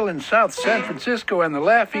white hill in South San Francisco and the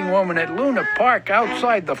laughing woman at Luna Park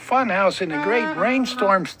outside the funhouse in a great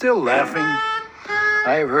rainstorm still laughing.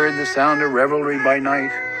 I have heard the sound of revelry by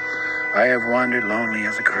night. I have wandered lonely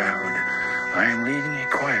as a crowd. I am leading a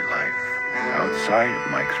quiet life outside of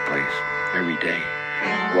Mike's place every day,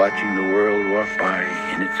 watching the world walk by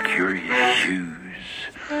in its curious shoes.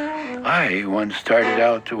 I once started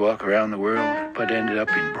out to walk around the world, but ended up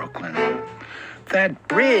in Brooklyn. That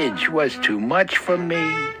bridge was too much for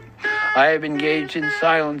me. I have engaged in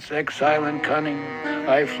silence, exile, and cunning.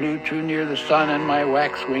 I flew too near the sun and my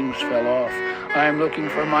wax wings fell off. I am looking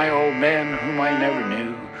for my old man whom I never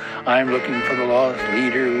knew. I am looking for the lost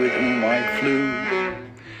leader with whom I flew.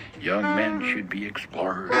 Young men should be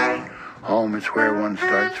explorers. Home is where one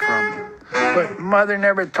starts from. But Mother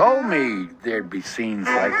never told me there'd be scenes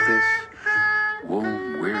like this.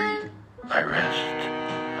 Womb weary, I rest.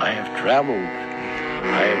 I have traveled.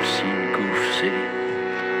 I have seen Goof City.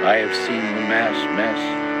 I have seen the mass mess.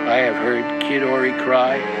 I have heard Kid Ory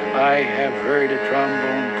cry. I have heard a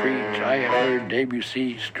trombone preach. I have heard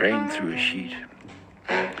Debussy strain through a sheet.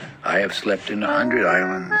 I have slept in 100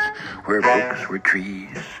 islands where books were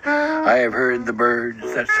trees. I have heard the birds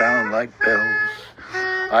that sound like bells.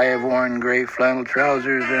 I have worn gray flannel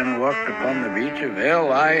trousers and walked upon the beach of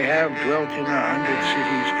hell. I have dwelt in 100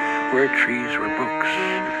 cities where trees were books.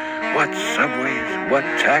 What subways, what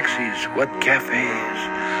taxis, what cafes,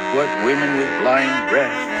 what women with blind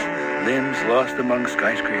breasts, limbs lost among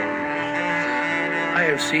skyscrapers. I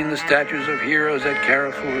have seen the statues of heroes at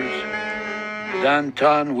Carrefours,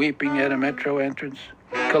 Danton weeping at a metro entrance,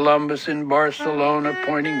 Columbus in Barcelona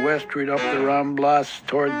pointing westward up the Ramblas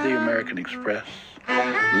toward the American Express,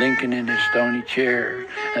 Lincoln in his stony chair,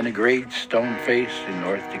 and a great stone face in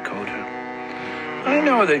North Dakota. I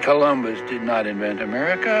know that Columbus did not invent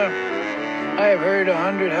America. I have heard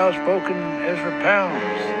 100 housebroken Ezra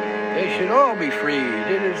Pounds. They should all be freed.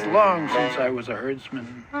 It is long since I was a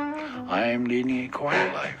herdsman. I am leading a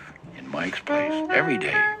quiet life in Mike's place every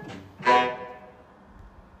day.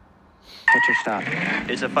 What's your stop?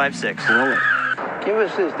 It's a 5-6. Roll it. Give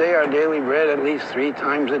us this day our daily bread at least 3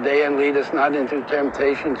 times a day, and lead us not into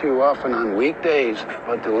temptation too often on weekdays,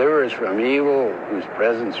 but deliver us from evil, whose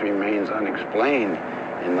presence remains unexplained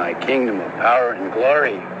in thy kingdom of power and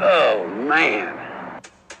glory. Oh, man.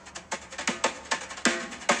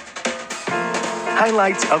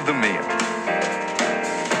 Highlights of the meal.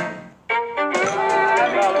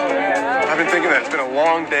 I've been thinking that it's been a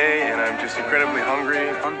long day and I'm just incredibly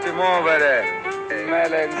hungry. Non ti muovere.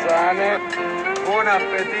 Melanzane. Buon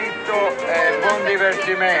appetito e buon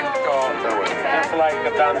divertimento. It's like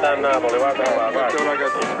a downtown Napoli.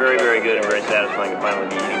 It's very, very good and very satisfying to finally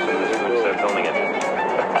be eating some of this food instead of filming it.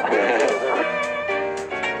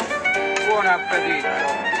 Buon appetito.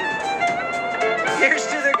 Here's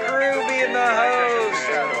to the crew being the host.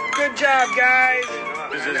 Good job, guys.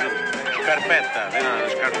 This is scarpetta.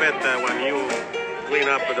 Scarpetta when you clean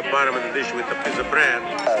up at the bottom of the dish with a piece of bread.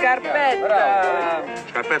 Scarpetta.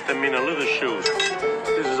 Scarpetta mean a little shoes.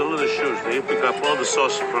 This is a little shoes. You pick up all the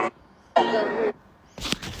sauce from.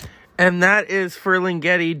 And that is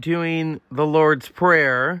Ferlinghetti doing the Lord's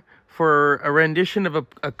Prayer for a rendition of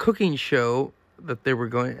a cooking show that they were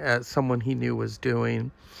going at, someone he knew was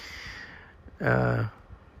doing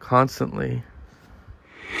constantly.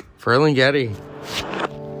 Ferlinghetti.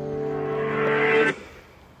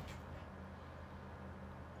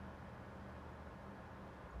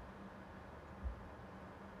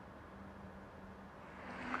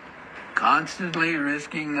 Constantly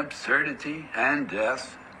risking absurdity and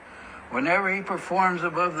death. Whenever he performs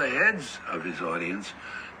above the heads of his audience,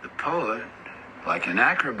 the poet, like an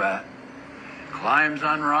acrobat, climbs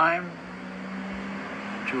on rhyme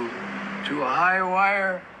to a high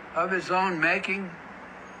wire of his own making.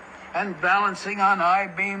 and balancing on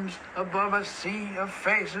I-beams above a sea of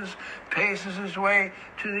faces, paces his way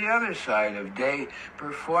to the other side of day,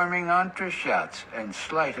 performing entre-shots and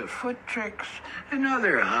sleight of foot tricks and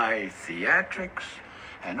other high theatrics,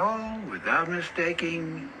 and all without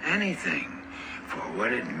mistaking anything for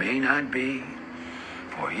what it may not be.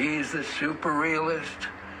 For he is the super realist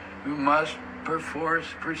who must perforce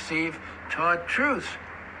perceive taut truth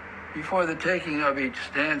before the taking of each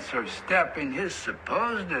stance or step in his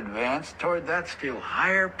supposed advance toward that still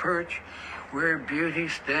higher perch where beauty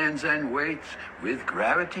stands and waits with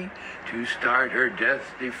gravity to start her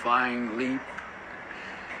death-defying leap.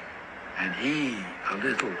 And he, a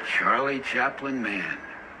little Charlie Chaplin man,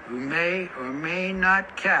 who may or may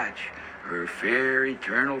not catch her fair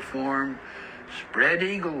eternal form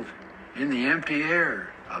spread-eagled in the empty air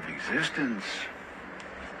of existence.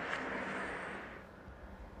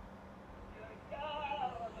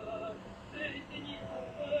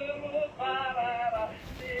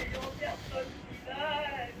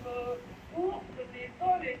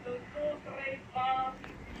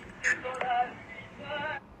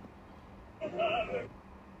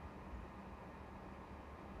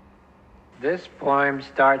 This poem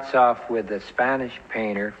starts off with the Spanish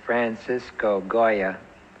painter Francisco Goya,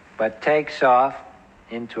 but takes off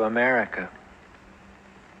into America.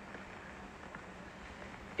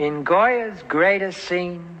 In Goya's greatest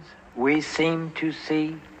scenes, we seem to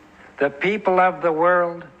see the people of the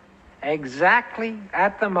world exactly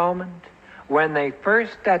at the moment when they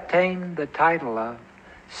first attain the title of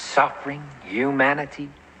suffering humanity.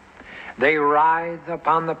 They writhe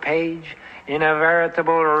upon the page in a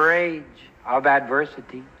veritable rage of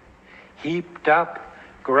adversity, heaped up,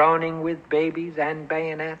 groaning with babies and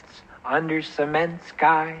bayonets under cement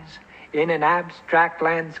skies in an abstract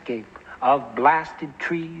landscape of blasted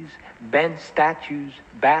trees, bent statues,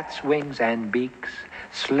 bats' wings and beaks,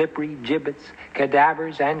 slippery gibbets,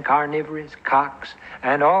 cadavers and carnivorous cocks,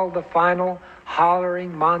 and all the final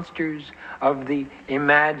hollering monsters of the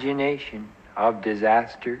imagination of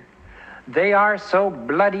disaster. They are so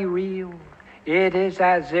bloody real, it is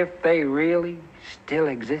as if they really still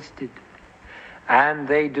existed. And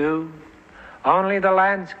they do. Only the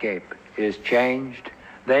landscape is changed.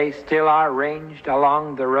 They still are ranged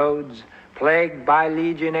along the roads, plagued by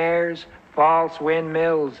legionnaires, false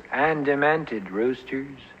windmills, and demented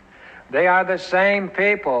roosters. They are the same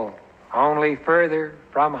people, only further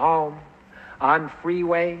from home, on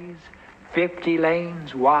freeways 50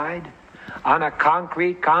 lanes wide, on a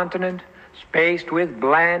concrete continent spaced with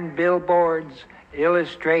bland billboards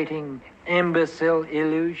illustrating imbecile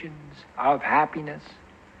illusions of happiness.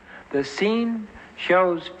 The scene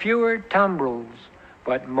shows fewer tumbrils,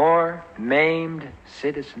 but more maimed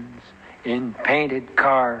citizens in painted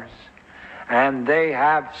cars, and they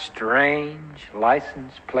have strange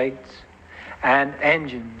license plates and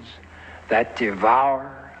engines that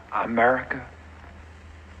devour America.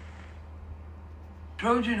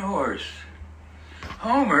 Trojan horse.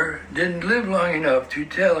 Homer didn't live long enough to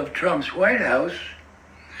tell of Trump's White House,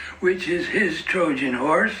 which is his Trojan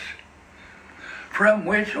horse, from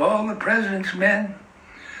which all the president's men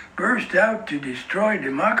burst out to destroy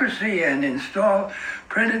democracy and install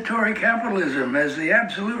predatory capitalism as the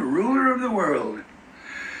absolute ruler of the world,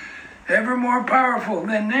 ever more powerful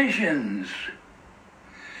than nations.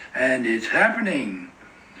 And it's happening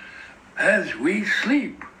as we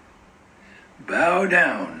sleep. Bow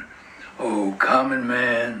down, O common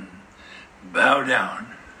man, bow down.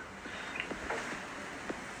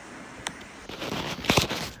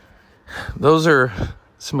 Those are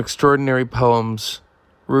some extraordinary poems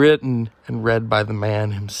written and read by the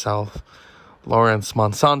man himself, Lawrence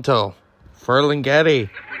Monsanto Ferlinghetti.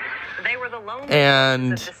 They were the lone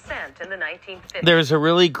and of dissent in the 1950s. There's a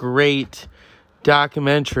really great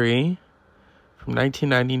documentary from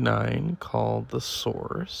 1999 called The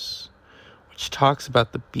Source, which talks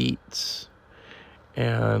about the beats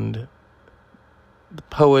and the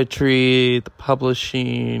poetry, the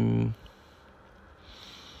publishing,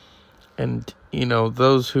 and, you know,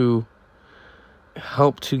 those who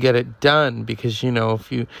help to get it done, because, you know,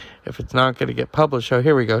 if it's not going to get published. Oh,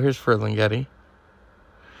 here we go. Here's Ferlinghetti.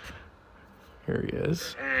 Here he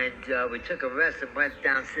is. And we took a rest and went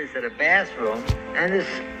downstairs to the bathroom, and this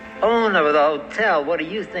owner of the hotel, what do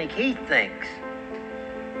you think he thinks?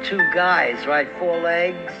 Two guys, right, 4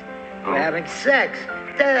 legs, were having sex.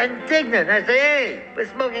 They're indignant. I say, hey, we're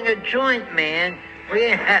smoking a joint, man. We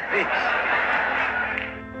ain't having...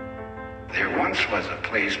 There once was a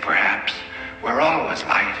place, perhaps, where all was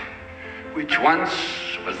light, which once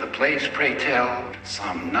was the place, pray tell,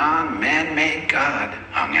 some non-man-made god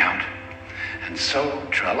hung out. And so,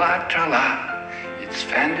 tra-la, it It's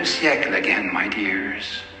fin de siècle again, my dears.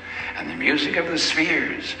 And the music of the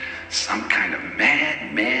spheres, some kind of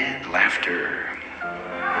mad, mad laughter.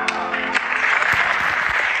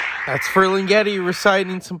 That's Ferlinghetti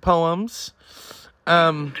reciting some poems.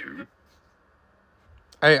 I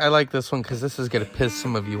like this one because this is going to piss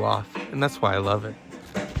some of you off. And that's why I love it.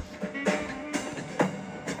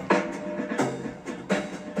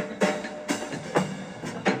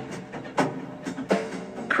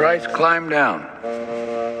 Christ climbed down.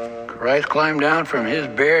 Christ climbed down from his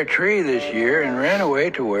bare tree this year and ran away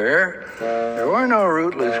to where there were no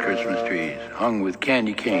rootless Christmas trees hung with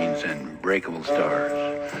candy canes and breakable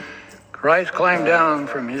stars. Christ climbed down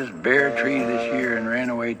from his bare tree this year and ran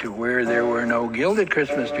away to where there were no gilded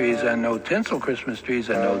Christmas trees and no tinsel Christmas trees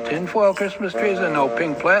and no tinfoil Christmas trees and no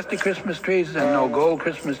pink plastic Christmas trees and no gold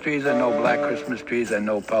Christmas trees and no black Christmas trees and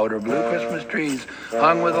no powder blue Christmas trees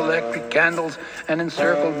hung with electric candles and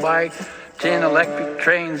encircled by tin electric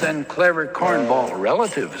trains and clever cornball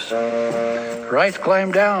relatives. Christ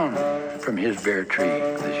climbed down from his bare tree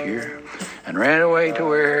this year and ran away to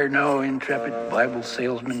where no intrepid Bible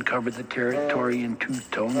salesman covered the territory in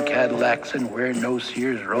two-tone Cadillacs and where no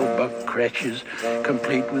Sears Roebuck creches,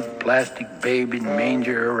 complete with plastic babe in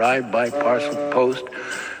manger, arrived by parcel post,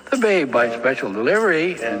 the babe by special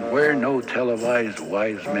delivery, and where no televised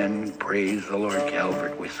wise men praise the Lord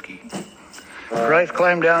Calvert whiskey. Christ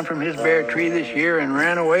climbed down from his bare tree this year and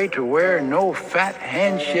ran away to where no fat,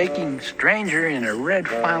 hand-shaking stranger in a red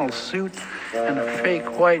flannel suit and a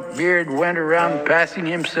fake white beard went around passing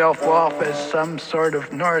himself off as some sort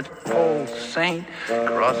of North Pole saint,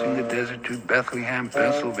 crossing the desert to Bethlehem,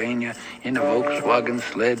 Pennsylvania, in a Volkswagen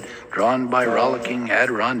sled drawn by rollicking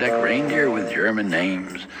Adirondack reindeer with German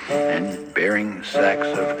names and bearing sacks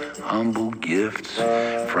of humble gifts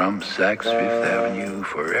from Saks Fifth Avenue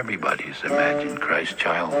for everybody's imagined Christ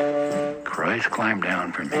child. Christ climbed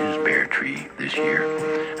down from his bare tree this year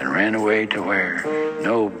and ran away to where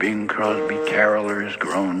no Bing Crosby carolers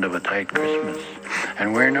groaned of a tight Christmas,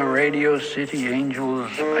 and where no Radio City angels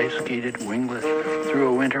ice-skated wingless through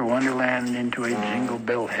a winter wonderland into a jingle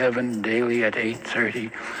bell heaven daily at 8:30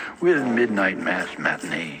 with midnight mass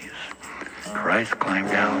matinees. Christ climbed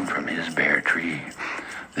down from his bare tree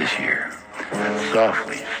this year and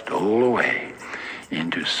softly stole away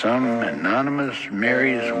into some anonymous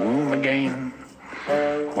Mary's womb again,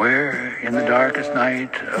 where in the darkest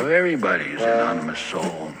night of everybody's anonymous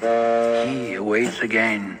soul, he awaits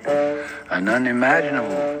again an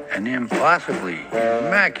unimaginable and impossibly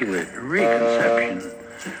immaculate reconception,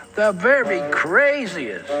 the very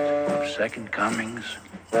craziest of second comings.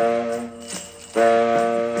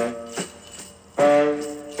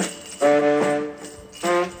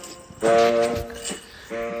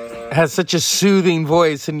 Has such a soothing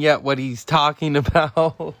voice, and yet what he's talking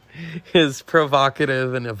about is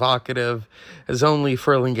provocative and evocative as only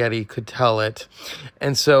Ferlinghetti could tell it.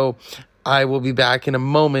 And so I will be back in a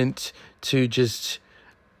moment to just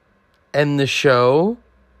end the show.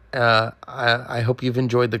 I hope you've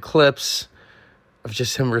enjoyed the clips of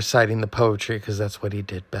just him reciting the poetry, because that's what he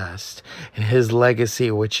did best, and his legacy,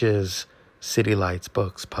 which is City Lights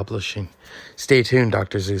Books Publishing. Stay tuned.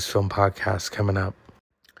 Dr. Zeus Film Podcast coming up.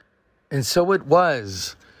 And so it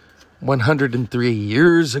was 103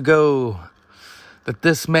 years ago that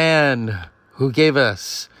this man who gave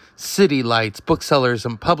us City Lights, Booksellers,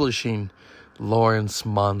 and Publishing, Lawrence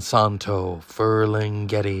Monsanto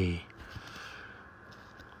Ferlinghetti,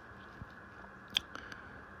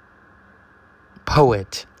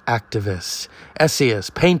 poet, activist,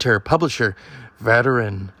 essayist, painter, publisher,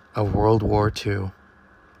 veteran of World War II.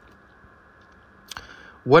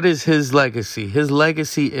 What is his legacy? His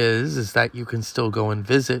legacy is that you can still go and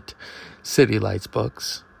visit City Lights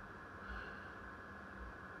Books.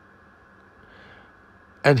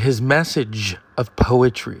 And his message of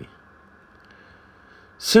poetry.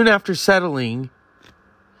 Soon after settling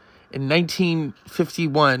in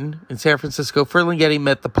 1951 in San Francisco, Ferlinghetti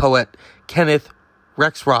met the poet Kenneth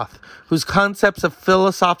Rexroth, whose concepts of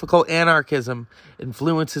philosophical anarchism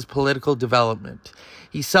influenced his political development.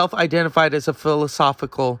 He self-identified as a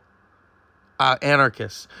philosophical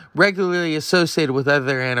anarchist, regularly associated with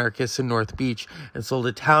other anarchists in North Beach, and sold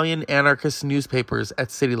Italian anarchist newspapers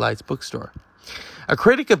at City Lights Bookstore. A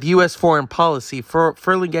critic of U.S. foreign policy,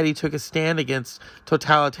 Ferlinghetti took a stand against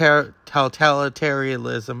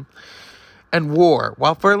totalitarianism and war.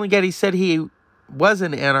 While Ferlinghetti said he was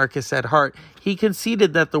an anarchist at heart, he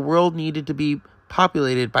conceded that the world needed to be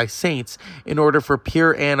populated by saints in order for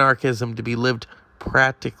pure anarchism to be lived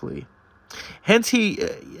practically. Hence, he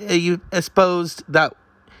espoused that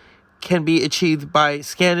can be achieved by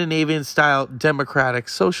Scandinavian-style democratic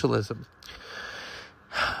socialism.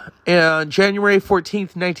 On January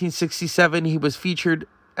 14th, 1967, he was featured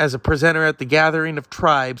as a presenter at the Gathering of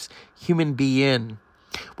Tribes, Human Be-In,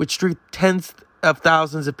 which drew tens of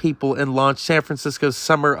thousands of people and launched San Francisco's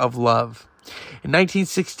Summer of Love. In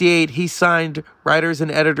 1968, he signed Writers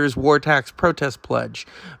and Editors War Tax Protest Pledge,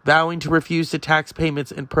 vowing to refuse to tax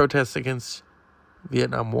payments in protest against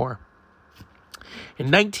Vietnam War. In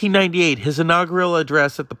 1998, his inaugural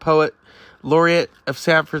address at the Poet Laureate of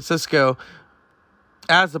San Francisco,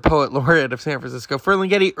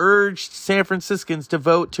 Ferlinghetti urged San Franciscans to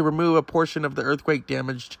vote to remove a portion of the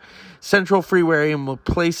earthquake-damaged Central Freeway and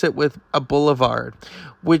replace it with a boulevard,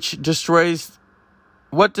 what destroys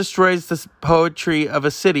the poetry of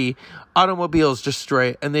a city. Automobiles destroy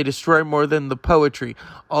it, and they destroy more than the poetry.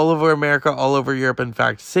 All over America, all over Europe, in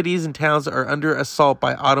fact. Cities and towns are under assault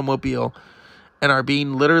by automobile and are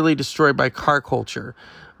being literally destroyed by car culture.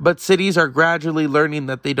 But cities are gradually learning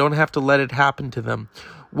that they don't have to let it happen to them.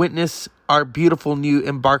 Witness our beautiful new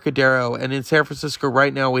Embarcadero. And in San Francisco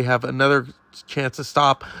right now, we have another chance to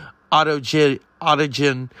stop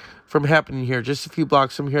autogen from happening here. Just a few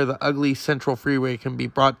blocks from here, the ugly Central Freeway can be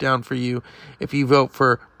brought down for you if you vote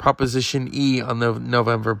for Proposition E on the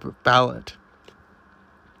November ballot.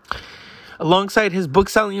 Alongside his book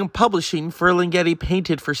selling and publishing, Ferlinghetti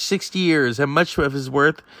painted for 60 years, and much of his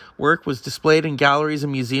work was displayed in galleries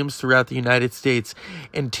and museums throughout the United States.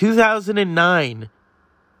 In 2009,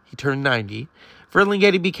 he turned 90.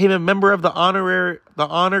 Ferlinghetti became a member of the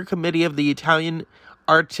honor committee of the Italian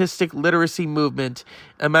artistic literacy movement.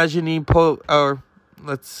 Hold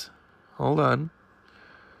on.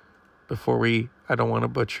 I don't want to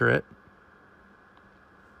butcher it.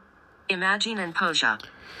 Imagine and Poja.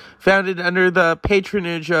 Founded under the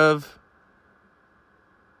patronage of,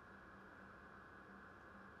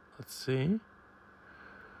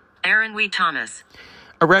 Aaron Wee Thomas.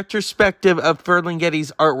 A retrospective of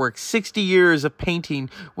Ferlinghetti's artwork. 60 years of painting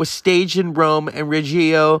was staged in Rome and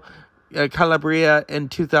Reggio Calabria in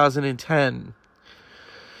 2010.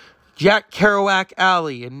 Jack Kerouac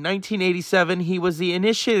Alley. In 1987, he was the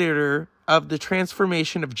initiator of the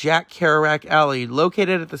transformation of Jack Kerouac Alley,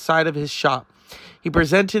 located at the side of his shop. He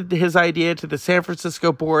presented his idea to the San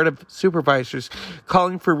Francisco Board of Supervisors,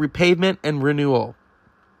 calling for repavement and renewal.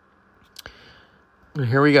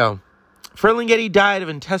 Here we go. Ferlinghetti died of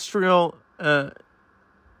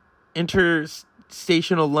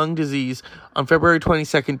interstitial lung disease on February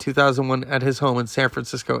 22nd, 2001 at his home in San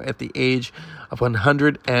Francisco at the age of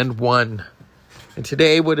 101. And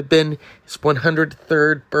today would have been his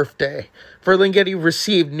 103rd birthday. Ferlinghetti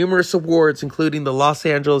received numerous awards, including the Los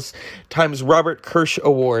Angeles Times Robert Kirsch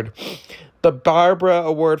Award, the Barbara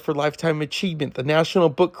Award for Lifetime Achievement, the National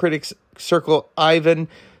Book Critics Circle Ivan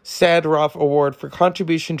Sadrov Award for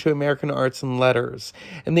Contribution to American Arts and Letters,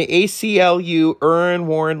 and the ACLU Irwin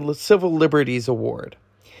Warren Civil Liberties Award.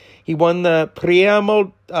 He won the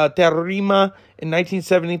Premio Terrima in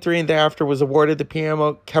 1973 and thereafter was awarded the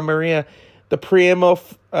Premio Camarilla, the Premio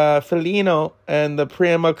Felino, and the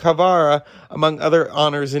Premio Cavara, among other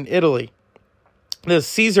honors in Italy. The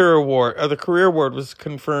Caesar Award, the Career Award, was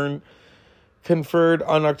conferred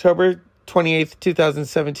on October 28th,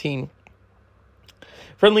 2017.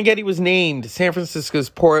 Ferlinghetti was named San Francisco's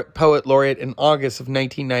Poet Laureate in August of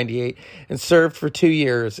 1998 and served for 2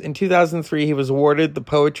 years. In 2003, he was awarded the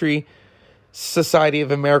Poetry Society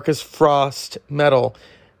of America's Frost Medal,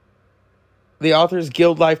 the Authors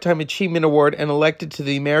Guild Lifetime Achievement Award, and elected to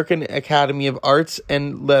the American Academy of Arts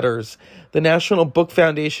and Letters. The National Book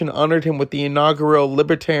Foundation honored him with the inaugural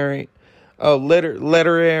Literarian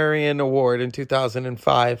Award in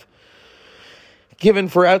 2005, given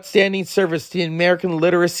for outstanding service to the American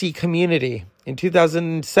literacy community. In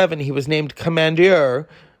 2007, he was named Commandeur,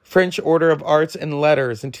 French Order of Arts and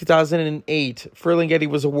Letters. In 2008, Ferlinghetti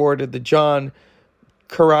was awarded the John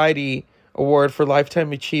Caridi Award for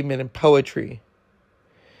Lifetime Achievement in Poetry.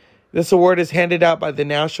 This award is handed out by the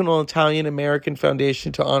National Italian-American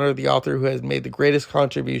Foundation to honor the author who has made the greatest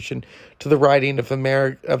contribution to the writing of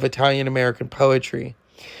Italian-American poetry.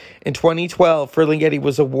 In 2012, Ferlinghetti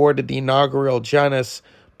was awarded the inaugural Janus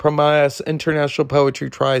Promias International Poetry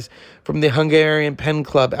Prize from the Hungarian Pen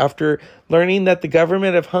Club after learning that the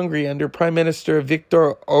government of Hungary, under Prime Minister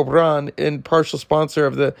Viktor Orbán and partial sponsor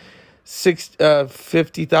of the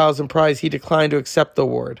 50,000 prize, he declined to accept the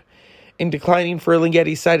award. In declining,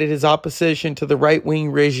 Ferlinghetti cited his opposition to the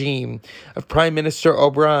right-wing regime of Prime Minister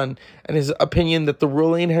Orbán and his opinion that the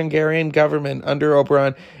ruling Hungarian government under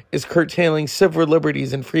Orbán is curtailing civil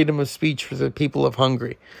liberties and freedom of speech for the people of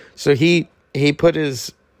Hungary. So he put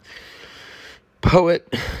his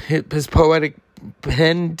poetic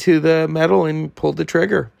pen to the metal and pulled the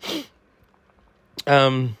trigger.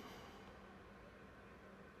 Okay,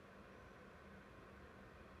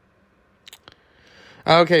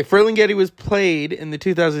 Ferlinghetti was played in the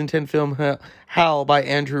 2010 film Hal by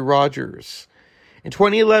Andrew Rogers. In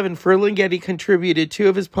 2011, Ferlinghetti contributed 2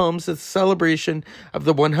 of his poems to the celebration of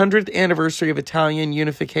the 100th anniversary of Italian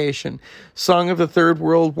unification, Song of the Third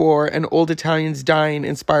World War, and Old Italians Dying,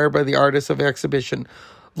 inspired by the artists of the exhibition.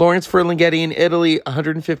 Lawrence Ferlinghetti in Italy,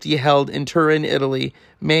 150, held in Turin, Italy,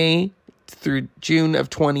 May through June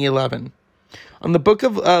of 2011. On the Book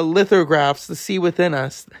of Lithographs, The Sea Within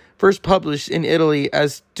Us, first published in Italy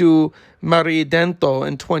as Tu Maridento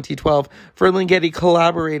in 2012, Ferlinghetti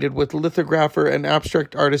collaborated with lithographer and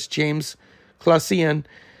abstract artist James Clausian.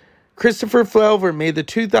 Christopher Flaver made the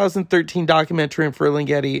 2013 documentary on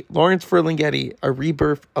Ferlinghetti, Lawrence Ferlinghetti, A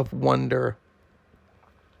Rebirth of Wonder.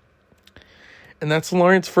 And that's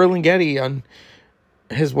Lawrence Ferlinghetti on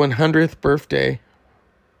his 100th birthday.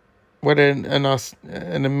 What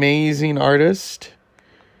an amazing artist,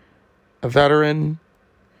 a veteran,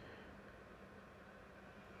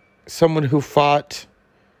 someone who fought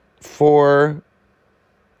for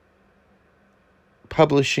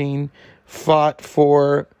publishing, fought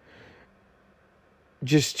for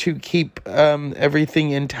just to keep everything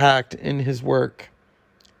intact in his work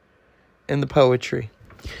and the poetry.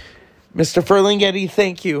 Mr. Ferlinghetti,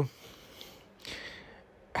 thank you.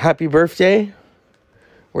 Happy birthday,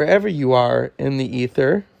 wherever you are in the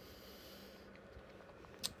ether.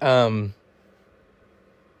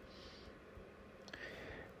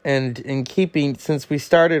 And in keeping, since we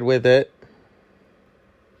started with it,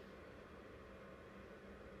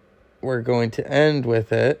 we're going to end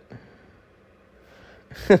with it.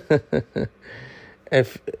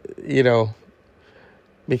 If,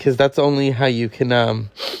 because that's only how you can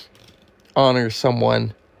honor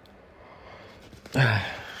someone,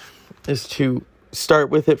 is to start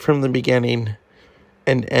with it from the beginning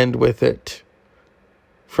and end with it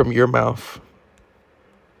from your mouth.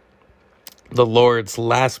 The Lord's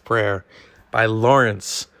Last Prayer by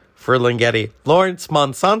Lawrence Ferlinghetti. Lawrence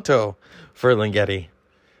Monsanto Ferlinghetti.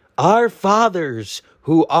 Our fathers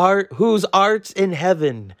whose art's in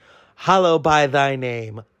heaven, hallowed by thy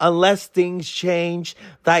name. Unless things change,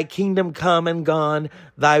 thy kingdom come and gone,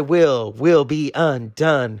 thy will be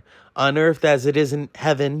undone, on earth as it is in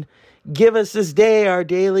heaven. Give us this day our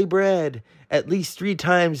daily bread, at least 3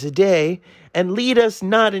 times a day, and lead us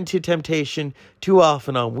not into temptation too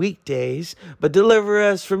often on weekdays, but deliver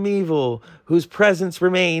us from evil, whose presence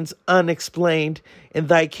remains unexplained in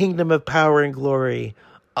thy kingdom of power and glory.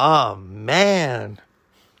 Amen.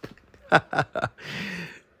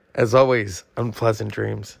 As always, unpleasant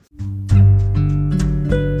dreams.